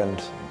burrow,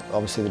 and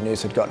obviously the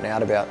news had gotten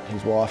out about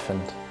his wife,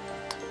 and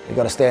he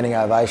got a standing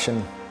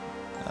ovation.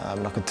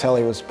 And I could tell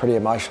he was pretty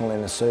emotional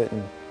in the suit,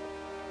 and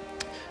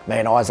me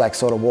and Isaac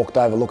sort of walked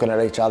over looking at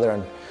each other.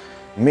 And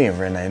me and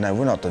Rene,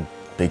 we're not the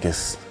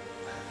biggest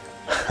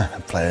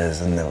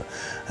players in the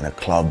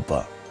club,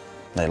 but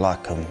they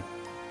like him.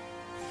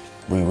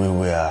 We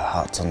wear our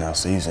hearts on our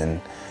sleeves,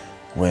 and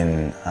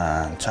when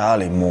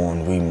Charlie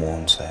mourned, we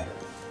mourned.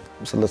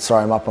 So let's throw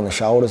him up on the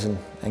shoulders and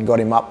got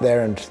him up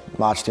there and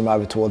marched him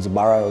over towards the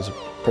burrow. It was a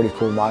pretty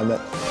cool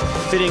moment.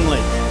 Fittingly,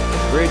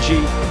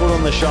 Reggie put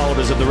on the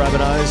shoulders of the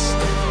Rabbitohs.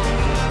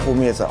 For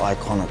me, it's an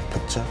iconic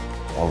picture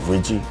of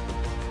Reggie.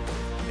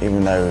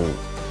 Even though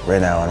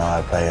Reno and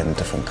I play in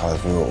different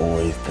colours, we will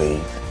always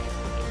be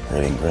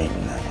red and green.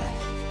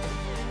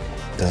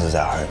 This is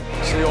our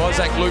home. See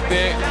Isaac Luke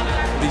there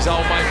with his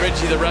old mate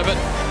Reggie the Rabbit.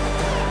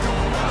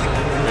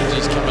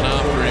 Reggie's coming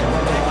after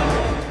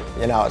him.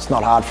 You know, it's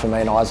not hard for me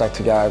and Isaac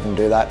to go over and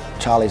do that.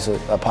 Charlie's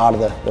a part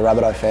of the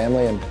Rabbitoh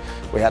family, and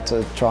we had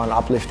to try and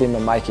uplift him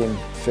and make him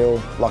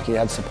feel like he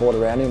had support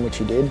around him, which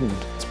he did. And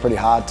it's pretty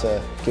hard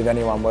to give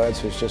anyone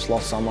words who's just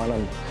lost someone.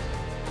 And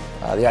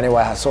the only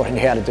way I sort of knew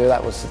how to do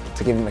that was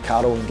to give him a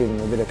cuddle and give him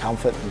a bit of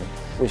comfort. And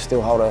we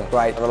still hold a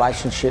great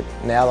relationship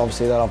now,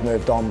 obviously, that I've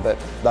moved on, but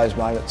those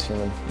moments,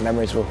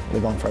 memories will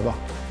live on forever.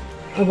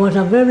 It was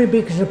a very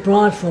big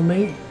surprise for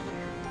me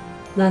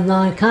that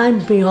they came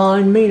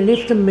behind me,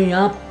 lifted me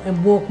up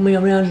and walked me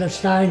around the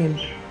stadium.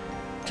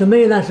 To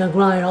me, that's a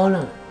great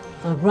honour,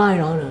 a great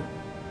honour.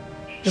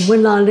 And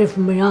when they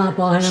lifted me up,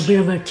 I had a bit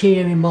of a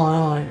tear in my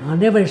eye. I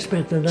never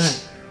expected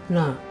that,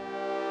 no.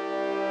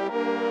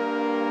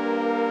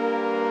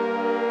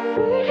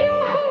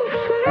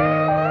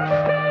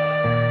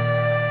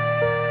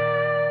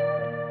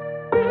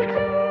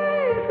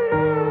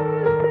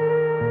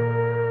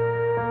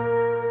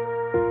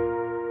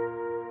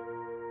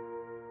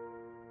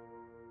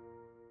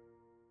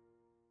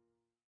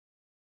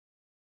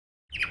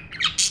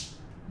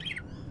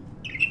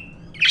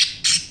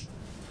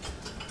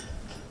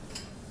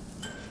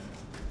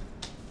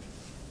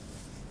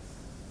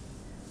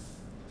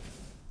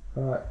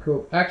 Alright,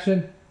 cool.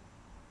 Action.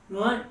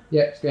 Right.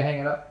 Yep, let's go hang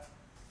it up.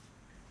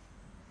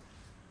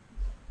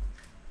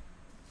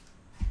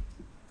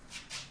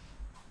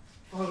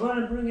 I've got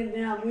to bring it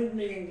down with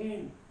me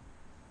again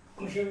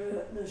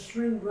because the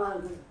string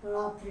broken, but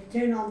I'll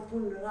pretend I'm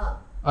putting it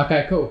up.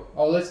 Okay, cool.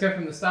 Oh, let's go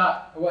from the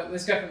start.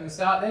 Let's go from the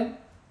start then,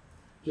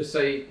 just so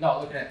you're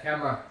not looking at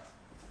camera.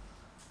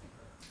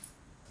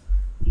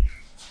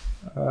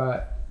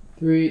 Alright,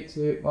 3,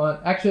 2, 1,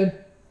 action.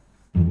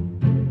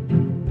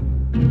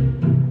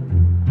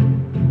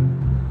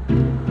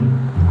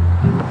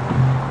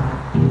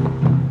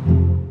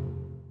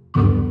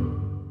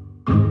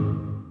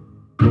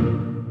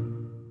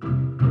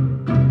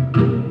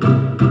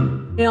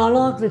 Yeah, I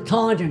like the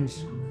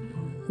Titans.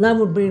 That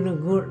would be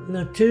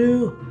the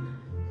two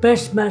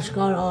best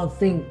mascots, I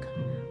think.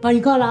 But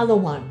you got other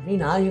ones, you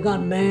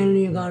got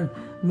Manly, you got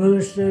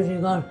Roosters,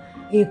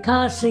 you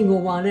can't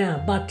single one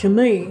out. But to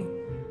me,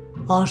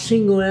 I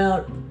single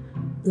out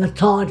the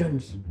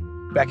Titans.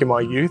 Back in my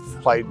youth,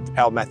 played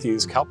Al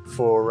Matthews Cup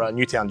for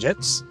Newtown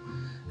Jets,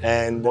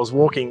 and was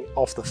walking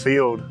off the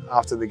field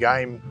after the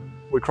game.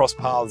 We crossed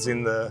paths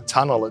in the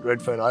tunnel at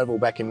Redfern Oval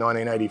back in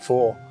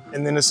 1984.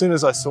 And then as soon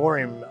as I saw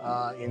him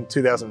in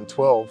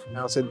 2012,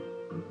 I said,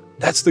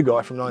 that's the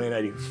guy from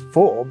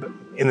 1984, but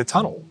in the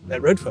tunnel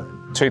at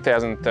Redfern.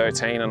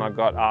 2013, and I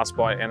got asked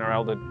by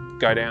NRL to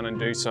go down and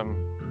do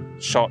some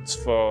shots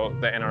for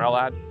the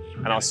NRL ad.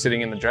 And I was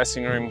sitting in the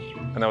dressing room,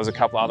 and there was a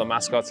couple other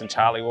mascots, and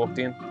Charlie walked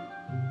in,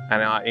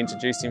 and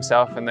introduced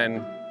himself. And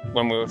then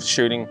when we were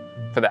shooting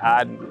for the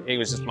ad, he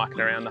was just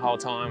mucking around the whole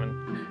time,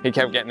 and he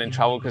kept getting in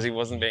trouble because he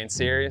wasn't being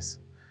serious.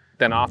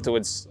 Then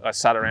afterwards, I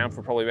sat around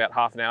for probably about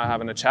half an hour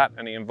having a chat,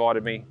 and he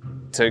invited me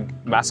to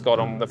mascot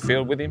on the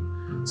field with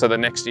him. So the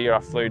next year I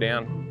flew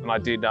down and I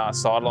did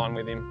sideline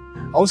with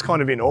him. I was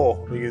kind of in awe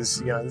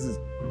because, this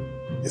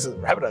is a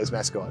Rabbitohs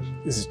mascot.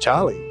 This is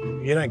Charlie.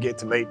 You don't get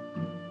to meet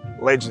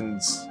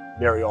legends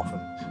very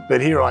often.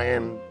 But here I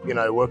am,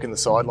 working the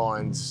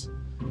sidelines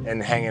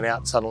and hanging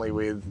out suddenly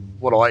with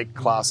what I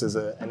class as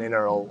an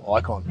NRL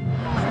icon.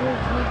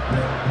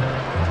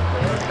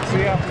 See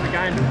you after the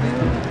game.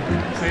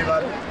 See you,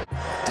 bud.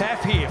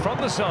 Tap here from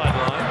the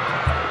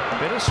sideline.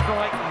 Better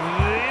strike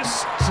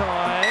this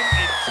time.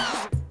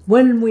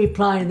 When we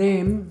play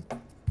them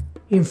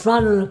in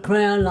front of the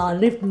crowd, they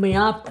lift me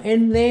up,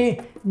 and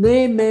their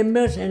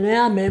members and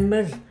our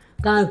members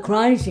go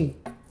crazy.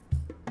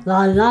 They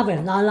love it.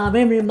 They love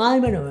every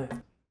moment of it.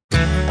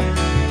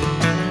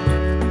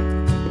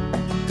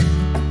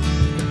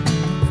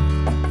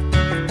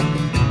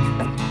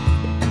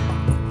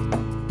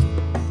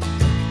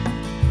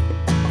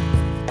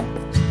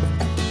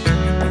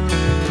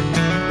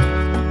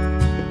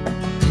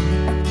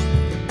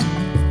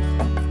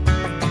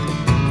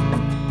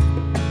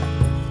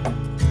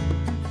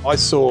 I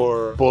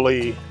saw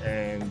Bully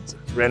and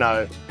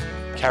Renault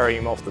carry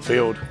him off the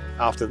field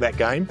after that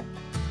game.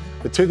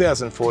 But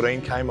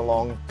 2014 came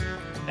along,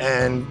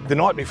 and the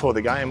night before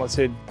the game I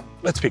said,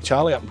 let's pick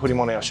Charlie up and put him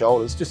on our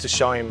shoulders just to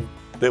show him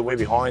that we're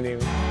behind him.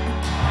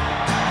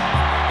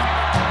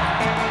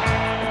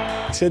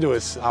 He said to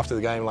us after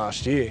the game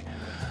last year,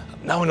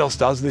 no one else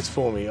does this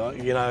for me.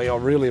 I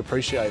really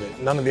appreciate it.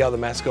 None of the other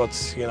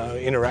mascots,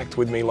 interact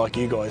with me like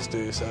you guys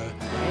do. So.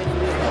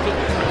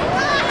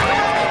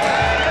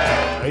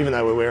 Even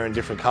though we're wearing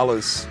different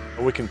colours,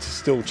 we can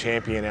still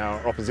champion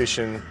our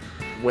opposition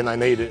when they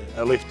need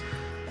a lift.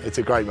 It's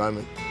a great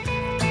moment.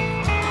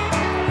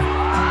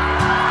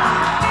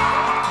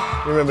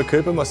 You remember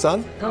Cooper, my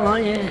son? Oh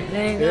yeah,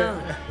 there you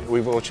go. We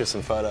brought you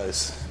some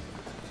photos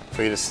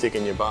for you to stick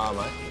in your bar,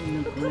 mate.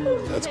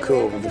 That's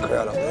cool with the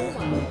crowd up there.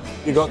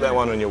 You got that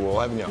one on your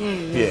wall, haven't you?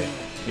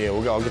 Yeah.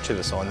 I'll get you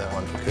to sign that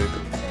one for Cooper.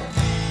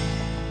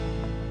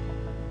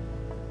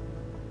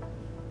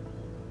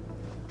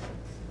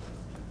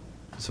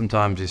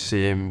 Sometimes you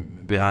see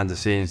him behind the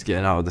scenes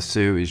getting out of the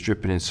suit, he's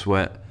dripping in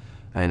sweat.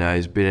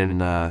 He's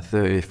been in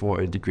 30,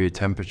 40 degree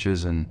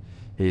temperatures and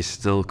he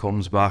still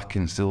comes back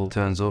and still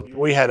turns up.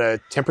 We had a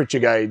temperature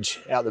gauge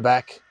out the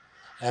back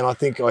and I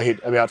think I hit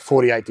about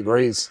 48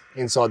 degrees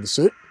inside the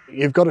suit.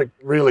 You've got to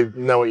really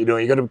know what you're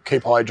doing. You've got to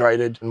keep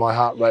hydrated. My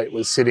heart rate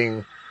was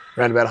sitting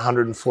around about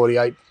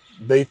 148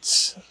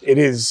 beats. It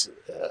is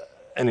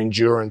an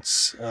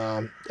endurance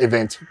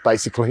event,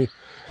 basically.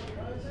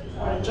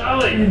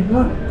 Charlie,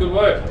 good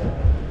work.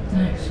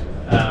 Thanks.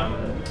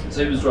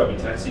 So he was driving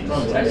taxis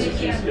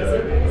 6 years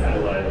ago,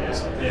 Adelaide or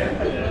something.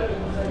 Yeah.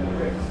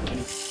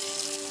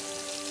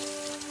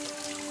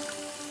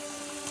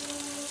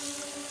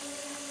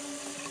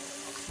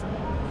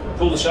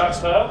 Pull the shark's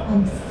tail?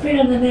 I'm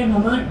fitter than ever,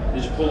 mate.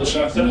 Did you pull the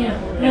shark's tail? Yeah,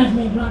 how's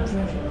my blood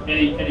pressure?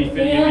 Any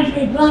How's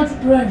my blood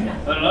pressure?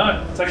 I don't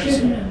know. Take your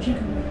suit.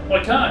 Well,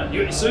 I can't. You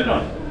got your suit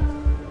on.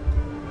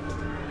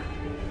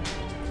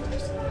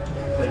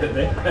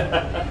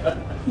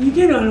 You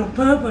did it on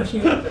purpose,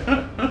 yeah.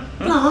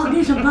 No, I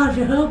guess I'm supposed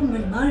to help me,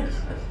 mate.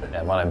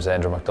 Yeah, my name's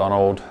Andrew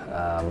McDonald.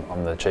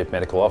 I'm the Chief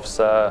Medical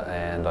Officer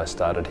and I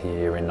started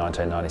here in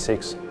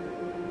 1996.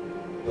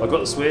 I got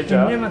the swear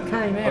jar. It never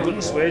came out. I got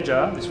the swear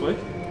jar this week.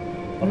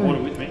 I brought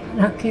it with me.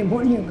 Okay,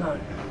 what do you got?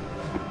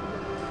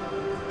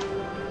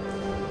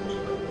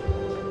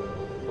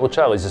 Well,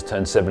 Charlie's just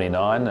turned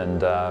 79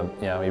 and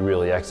he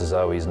really acts as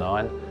though he's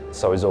 9.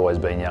 So he's always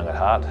been young at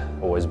heart,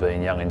 always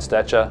been young in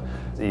stature.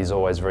 He's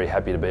always very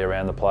happy to be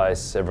around the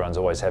place. Everyone's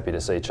always happy to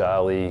see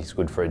Charlie. He's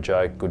good for a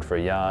joke, good for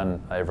a yarn.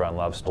 Everyone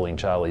loves pulling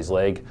Charlie's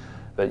leg.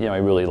 But he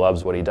really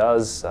loves what he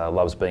does,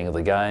 loves being at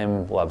the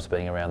game, loves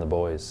being around the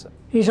boys.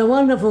 He's a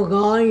wonderful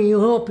guy,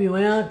 he'll help you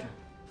out.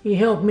 He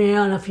helped me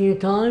out a few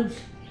times,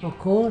 of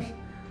course.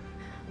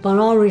 But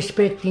I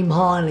respect him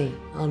highly.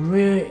 A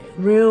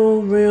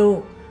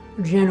real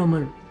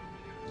gentleman.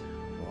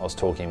 I was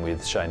talking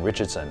with Shane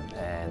Richardson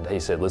and he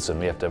said, listen,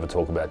 we have to have a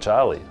talk about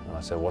Charlie. And I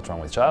said, what's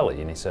wrong with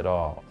Charlie? And he said,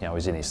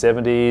 he's in his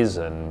 70s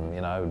and,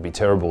 it would be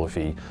terrible if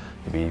he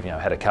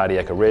had a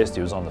cardiac arrest,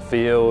 he was on the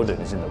field and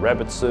he's in the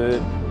rabbit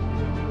suit.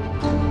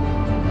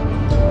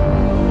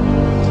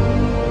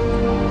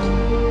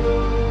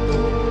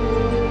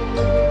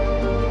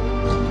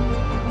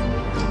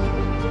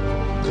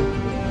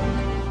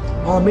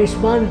 I missed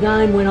one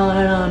game when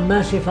I had a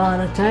massive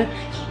heart attack.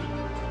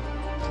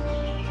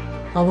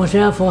 I was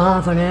out for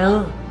half an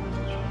hour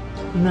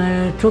and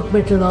they took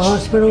me to the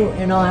hospital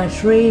and I had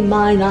 3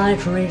 main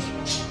arteries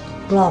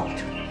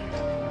blocked.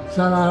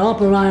 So they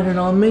operated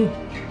on me,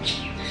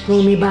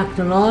 brought me back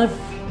to life.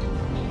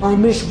 I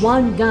missed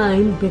one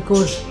game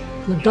because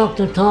the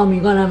doctor told me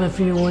you've got to have a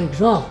few weeks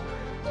off.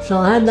 So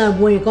I had that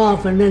week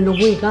off and then the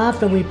week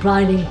after we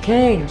played in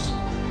Cairns.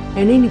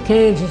 And in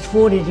Cairns it's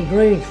 40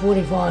 degrees,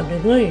 45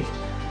 degrees.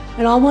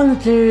 And I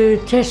wanted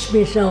to test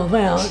myself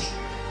out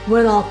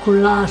whether I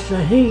could last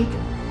the heat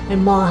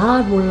and my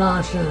heart would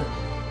last it.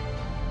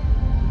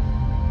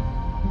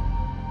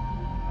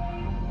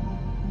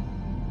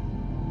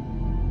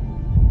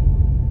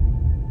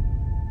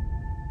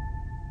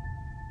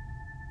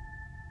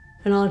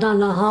 And I've done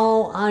the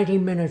whole 80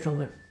 minutes of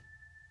it.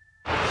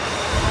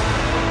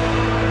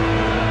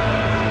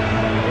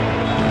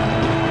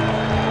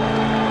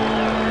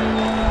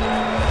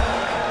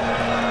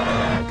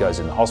 Goes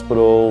in the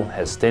hospital,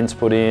 has stents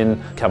put in,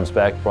 comes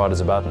back bright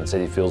as a button and said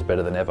he feels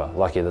better than ever.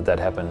 Lucky that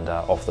happened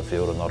off the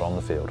field and not on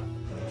the field.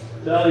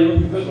 Charlie, you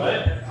looking good,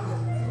 mate?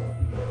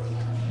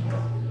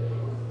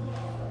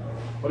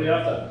 What are you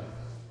after?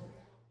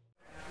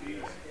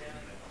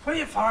 Put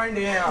your phone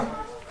down.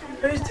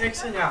 Who's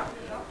texting you?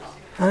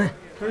 Huh?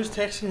 Who's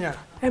texting you?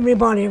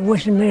 Everybody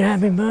wishing me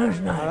happy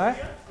birthday. Hello?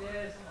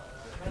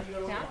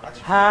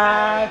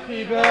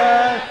 Happy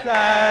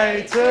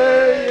birthday to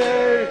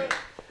you.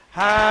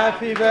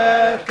 Happy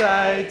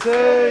birthday to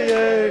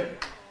you.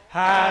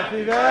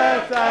 Happy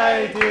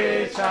birthday,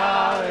 dear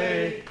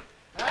Charlie.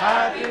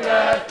 Happy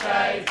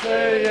birthday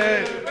to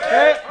you.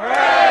 Hip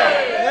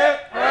hooray! Hip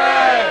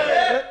hooray!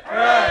 Hip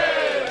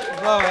hooray!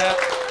 Blow out.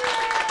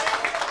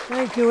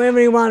 Thank you,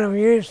 every one of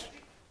you,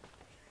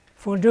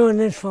 for doing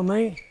this for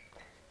me.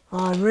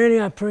 I really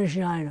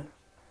appreciate it,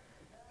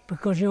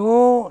 because you're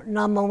all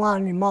number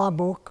one in my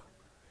book,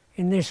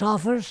 in this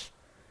office,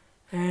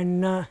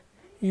 and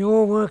you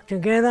all work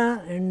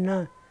together,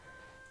 and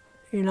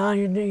you know,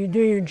 you do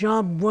your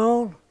job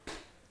well,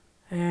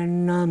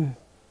 and I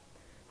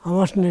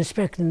wasn't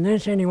expecting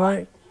this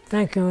anyway.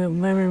 Thank you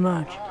very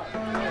much.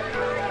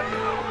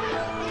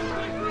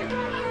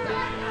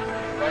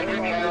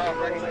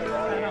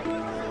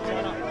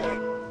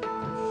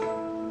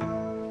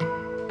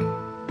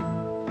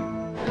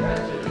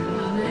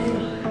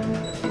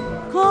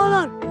 Call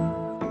on!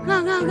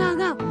 Go, go, go,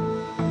 go!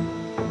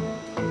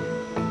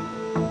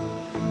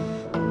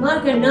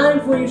 Make a name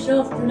for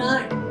yourself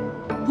tonight.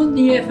 Put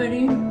the effort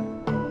in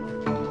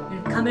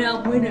and come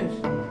out winners.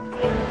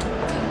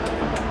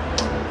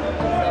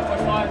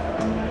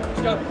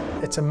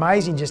 It's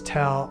amazing just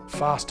how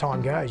fast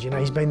time goes. You know,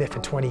 he's been there for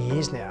 20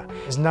 years now.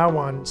 There's no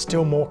one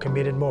still more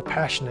committed, more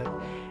passionate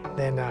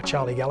than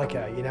Charlie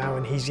Gallico, you know,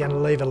 and he's going to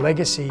leave a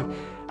legacy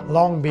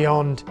long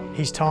beyond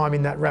his time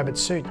in that rabbit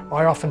suit.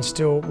 I often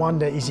still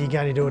wonder, is he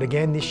going to do it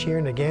again this year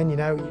and again? You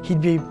know,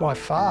 he'd be by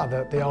far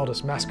the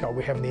oldest mascot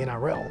we have in the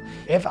NRL,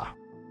 ever.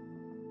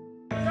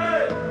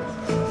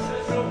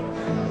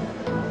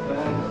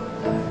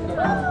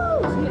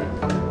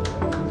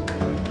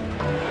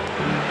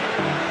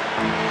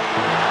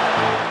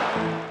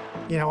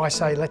 You know, I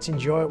say let's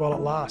enjoy it while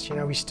it lasts. You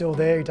know, he's still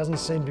there. He doesn't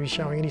seem to be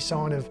showing any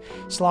sign of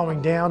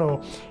slowing down or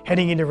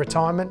heading into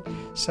retirement.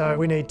 So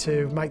we need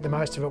to make the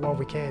most of it while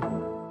we can.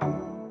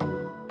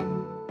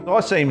 I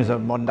see him as a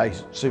modern day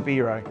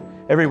superhero.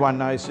 Everyone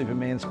knows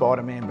Superman,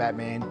 Spider-Man,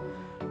 Batman,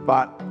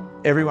 but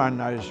everyone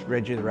knows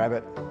Reggie the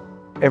Rabbit.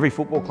 Every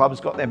football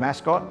club's got their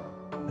mascot.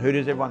 Who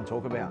does everyone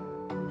talk about?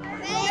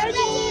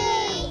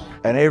 Reggie!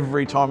 And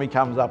every time he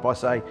comes up, I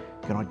say,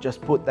 can I just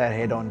put that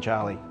head on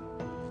Charlie?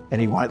 And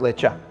he won't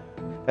let you.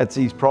 That's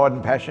his pride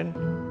and passion.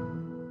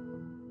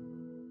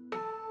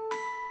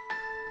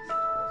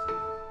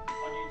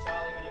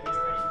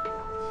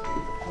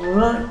 All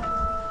right.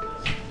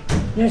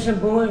 Listen,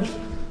 boys.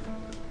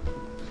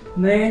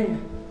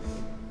 Man,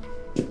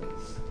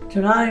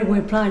 today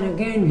we're playing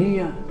again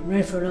here at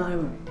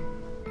Rabbitohs.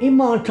 In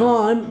my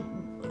time,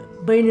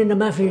 being in the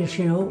Mafia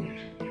Shield,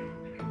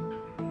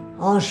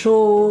 I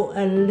saw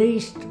at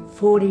least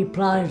 40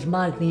 players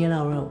make the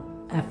NRL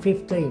at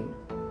 15.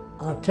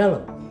 I'll tell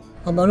them.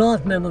 I'm a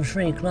life member of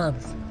 3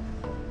 clubs.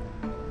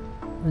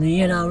 The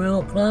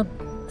NRL club,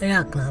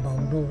 our club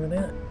I'm talking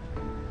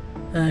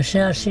about,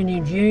 South Sydney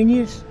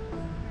Juniors.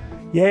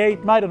 Yeah, he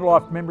made a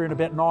life member in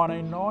about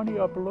 1990,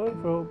 I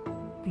believe, or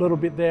a little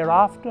bit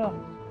thereafter.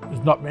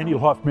 There's not many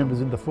life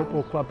members in the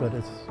football club, but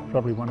it's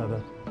probably one of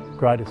the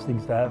greatest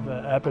things to have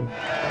happen.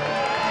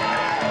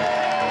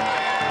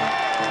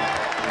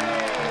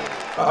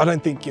 I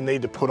don't think you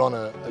need to put on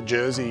a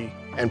jersey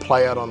and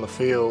play out on the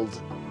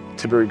field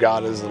to be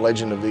regarded as a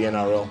legend of the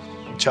NRL.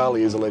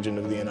 Charlie is a legend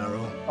of the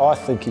NRL. I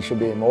think he should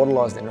be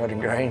immortalised in red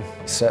and green.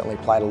 He's certainly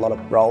played a lot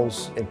of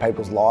roles in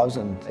people's lives,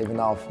 and even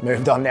though I've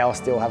moved on now, I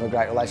still have a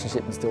great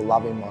relationship and still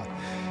love him. I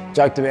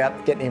joked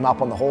about getting him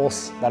up on the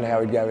horse. Don't know how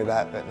he'd go with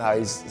that, but no,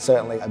 he's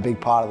certainly a big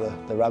part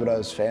of the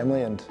Rabbitohs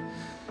family, and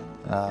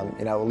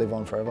you know, will live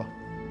on forever.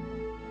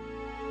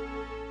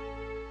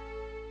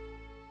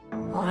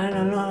 I had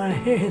a lot of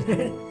hair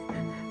then.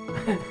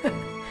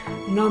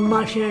 Not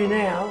much hair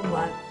now,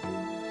 but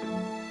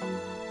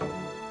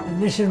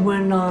and this is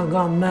when I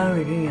got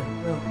married here.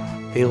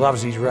 He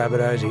loves his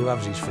Rabbitohs, he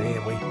loves his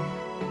family.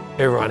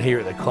 Everyone here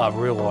at the club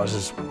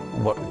realises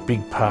what a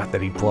big part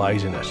that he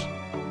plays in us.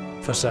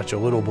 For such a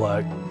little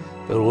bloke,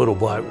 but a little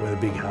bloke with a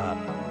big heart.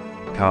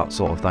 Can't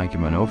sort of thank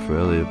him enough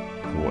really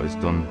for what he's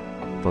done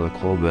for the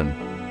club, and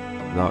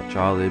without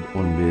Charlie it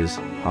wouldn't be his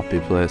happy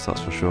place,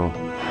 that's for sure.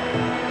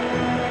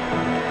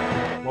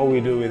 What we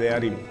do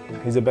without him,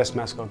 he's the best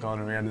mascot going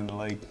around in the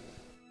league.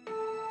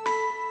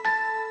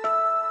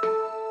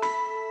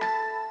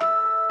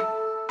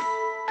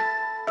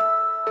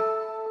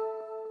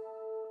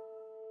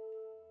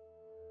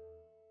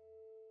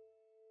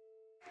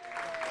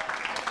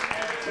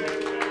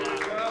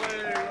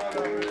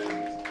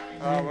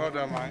 Oh, well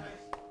done, mate.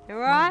 You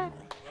all right?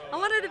 I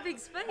wanted a big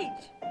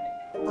speech.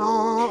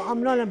 Oh,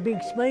 I'm not a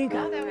big speaker.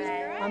 Oh, that was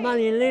great. I'm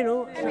only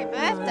little. Happy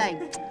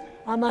birthday.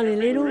 I'm only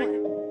little.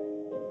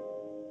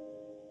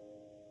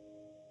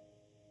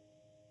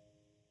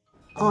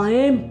 I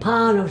am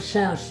part of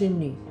South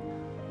Sydney.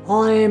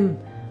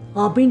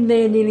 I've been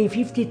there nearly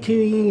 52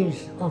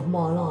 years of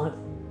my life.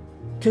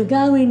 To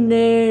go in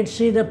there and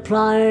see the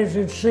players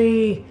and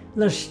see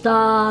the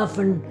staff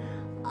and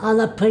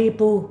other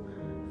people,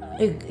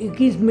 it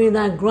gives me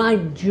that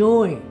great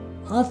joy.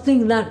 I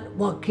think that's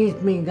what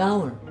keeps me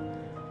going.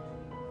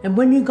 And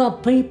when you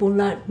got people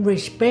that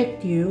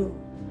respect you,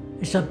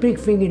 it's a big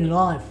thing in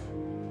life.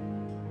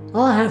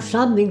 I have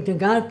something to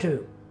go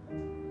to.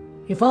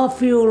 If I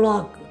feel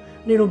like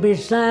a little bit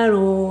sad,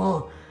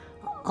 or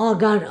I'll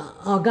go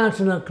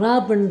to the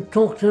club and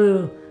talk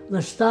to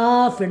the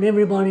staff and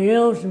everybody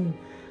else, and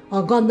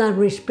I've got that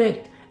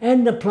respect.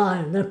 And the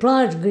players. The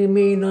players give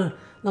me the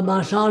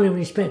most highly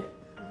respect.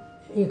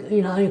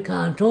 You know, you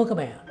can't talk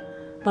about.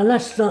 But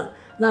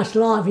that's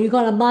life. You've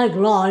got to make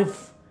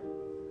life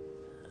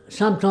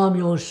sometime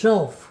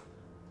yourself,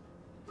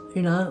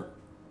 you know,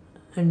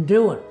 and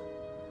do it.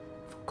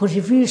 Because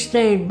if you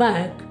stand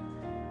back,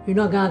 you're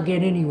not going to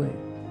get anywhere.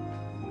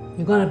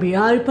 You've got to be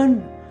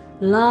open,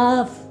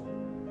 laugh,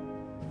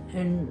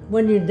 and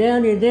when you're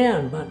down, you're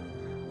down. But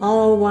I'm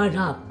always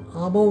up.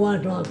 I've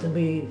always liked to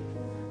be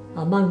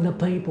among the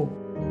people.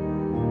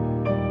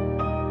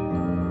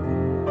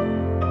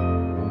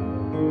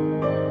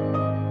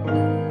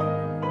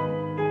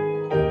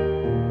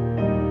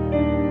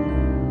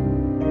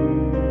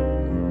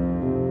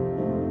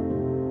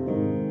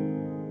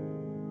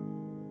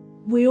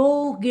 We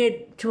all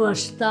get to a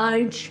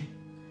stage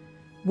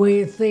where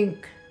you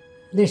think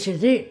this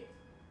is it.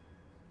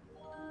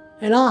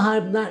 And I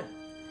hope that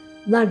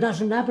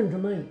doesn't happen to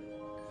me.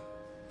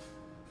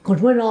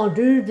 Because when I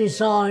do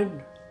decide,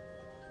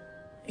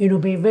 it'll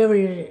be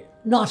very,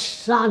 not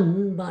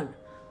sudden, but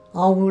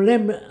I'll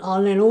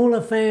let all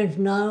the fans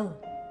know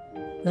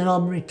that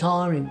I'm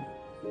retiring.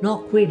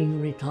 Not quitting,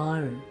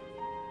 retiring.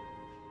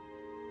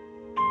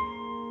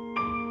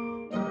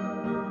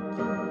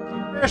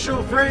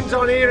 Special friends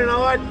on here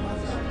tonight,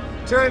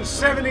 turned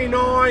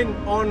 79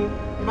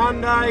 on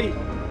Monday,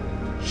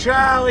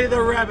 Charlie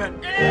the Rabbit.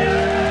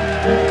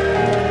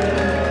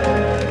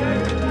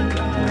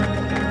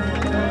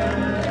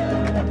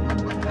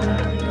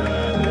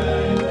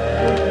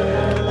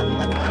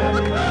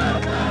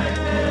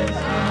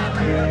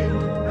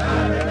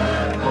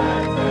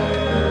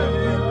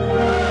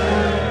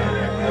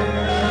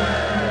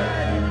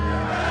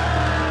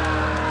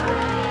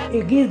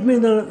 It gives me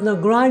the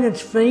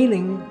greatest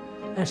feeling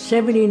at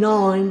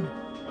 79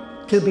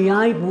 to be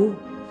able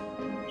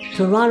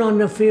to run on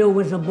the field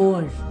with the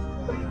boys.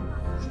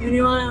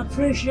 Anyway, I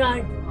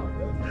appreciate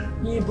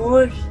you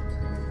boys,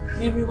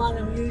 every one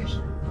of you,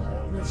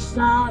 the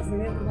staff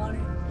and everybody.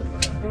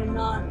 And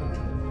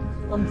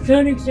I'm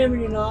turning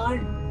 79,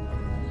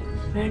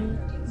 and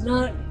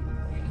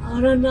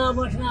I don't know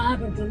what's going to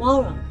happen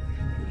tomorrow,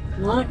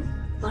 right?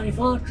 But if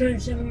I turn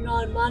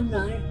 79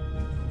 Monday,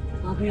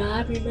 I'll be a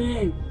happy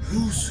man.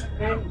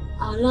 And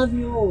I love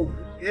you all.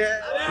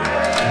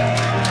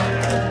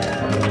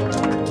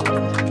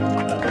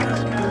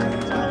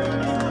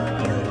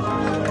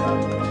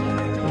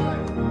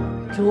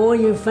 To all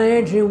you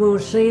fans who will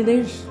see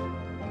this,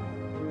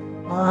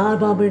 I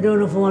hope I'll be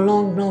doing it for a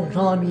long, long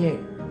time yet.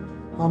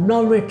 I'm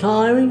not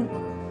retiring,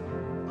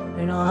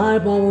 and I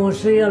hope I will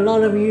see a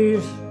lot of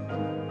yous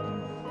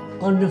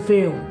on the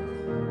field.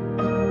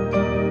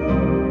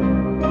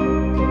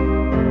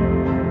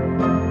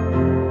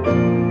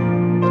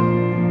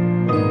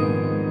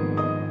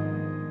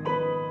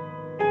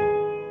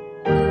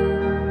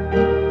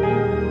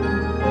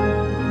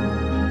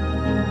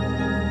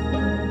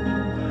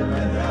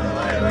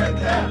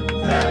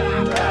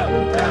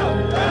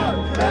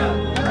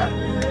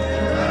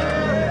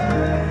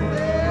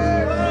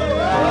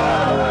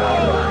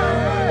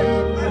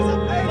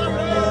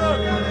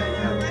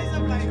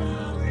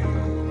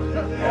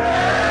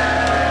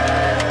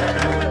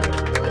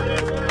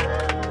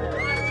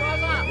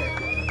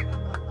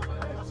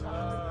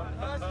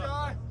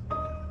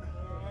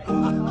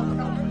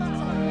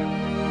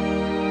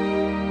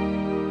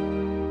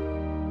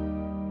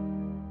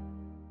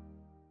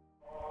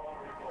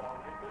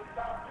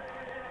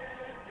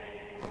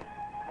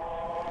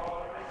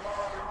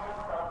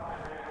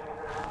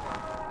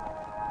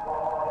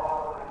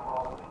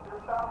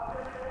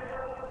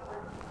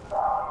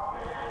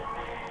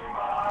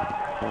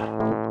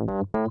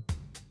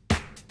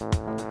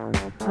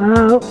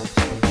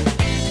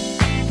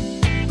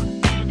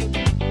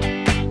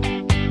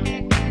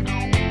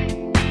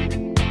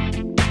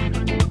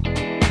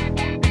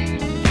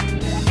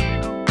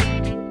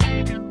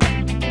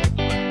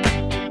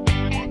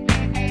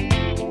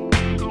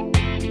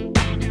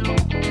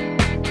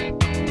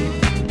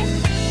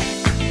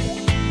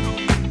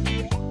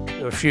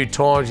 A few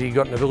times he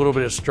got in a little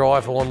bit of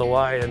strife along the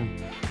way,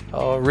 and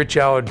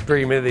Richo would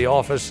bring him into the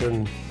office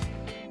and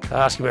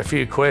ask him a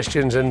few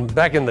questions. And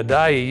back in the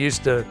day, he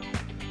used to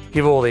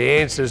give all the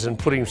answers and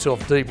put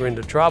himself deeper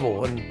into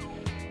trouble. And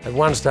at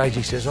one stage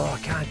he says, "Oh, I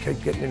can't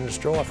keep getting into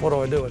strife. What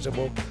do I do?" I said,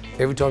 "Well,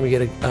 every time you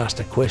get asked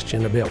a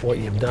question about what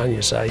you've done,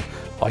 you say,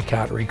 'I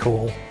can't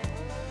recall.'"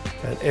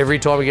 And every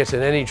time he gets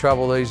in any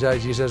trouble these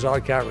days, he says,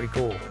 "I can't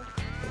recall."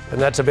 And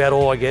that's about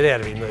all I get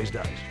out of him these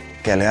days.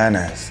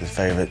 Galliano is his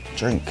favourite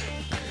drink.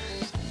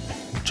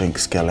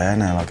 Drinks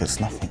Galliano like it's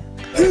nothing.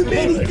 Too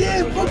many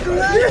damn fucking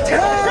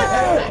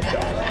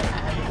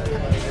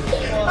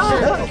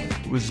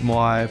was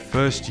my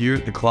first year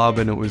at the club,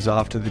 and it was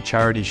after the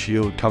Charity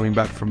Shield, coming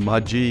back from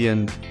Mudgee,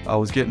 and I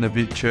was getting a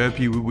bit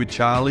chirpy with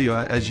Charlie,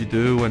 as you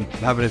do, and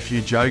having a few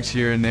jokes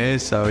here and there,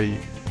 so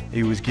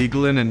he was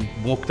giggling and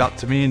walked up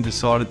to me and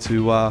decided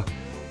to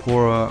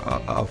pour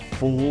a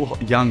full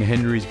Young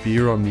Henry's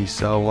beer on me.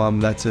 So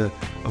that's a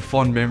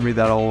fond memory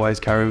that I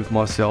always carry with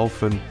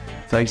myself, and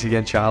thanks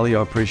again, Charlie.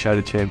 I appreciate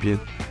it, champion.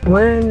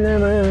 When the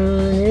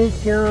moon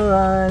is your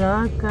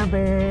eye, I can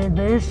be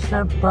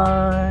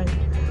disappointed.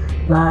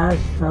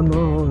 That's the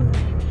moon.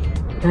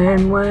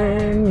 And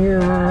when you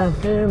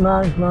have too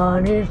much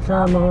money,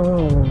 some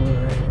more.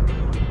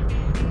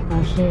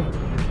 That's it.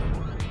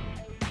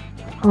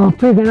 I'll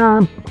pick it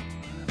up,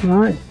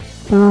 right?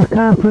 But I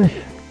can't push.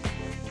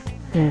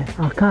 Yeah,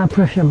 I can't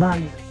push the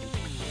button.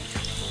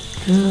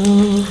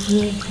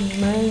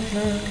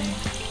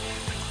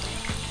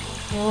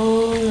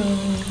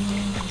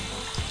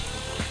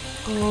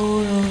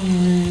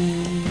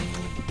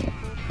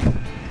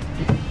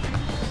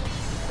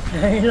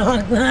 Hey,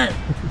 like that,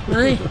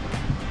 mate.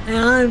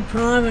 Our own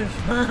private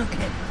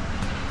market.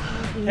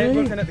 Keep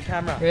looking at the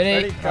camera.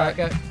 Ready? Go. Alright,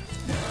 go.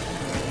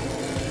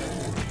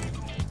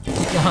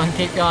 Keep going,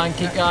 keep going,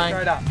 keep going.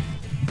 Straight up.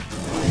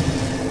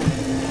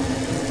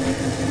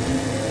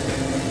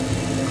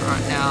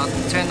 Alright, now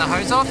turn the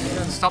hose off.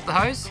 Stop the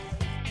hose.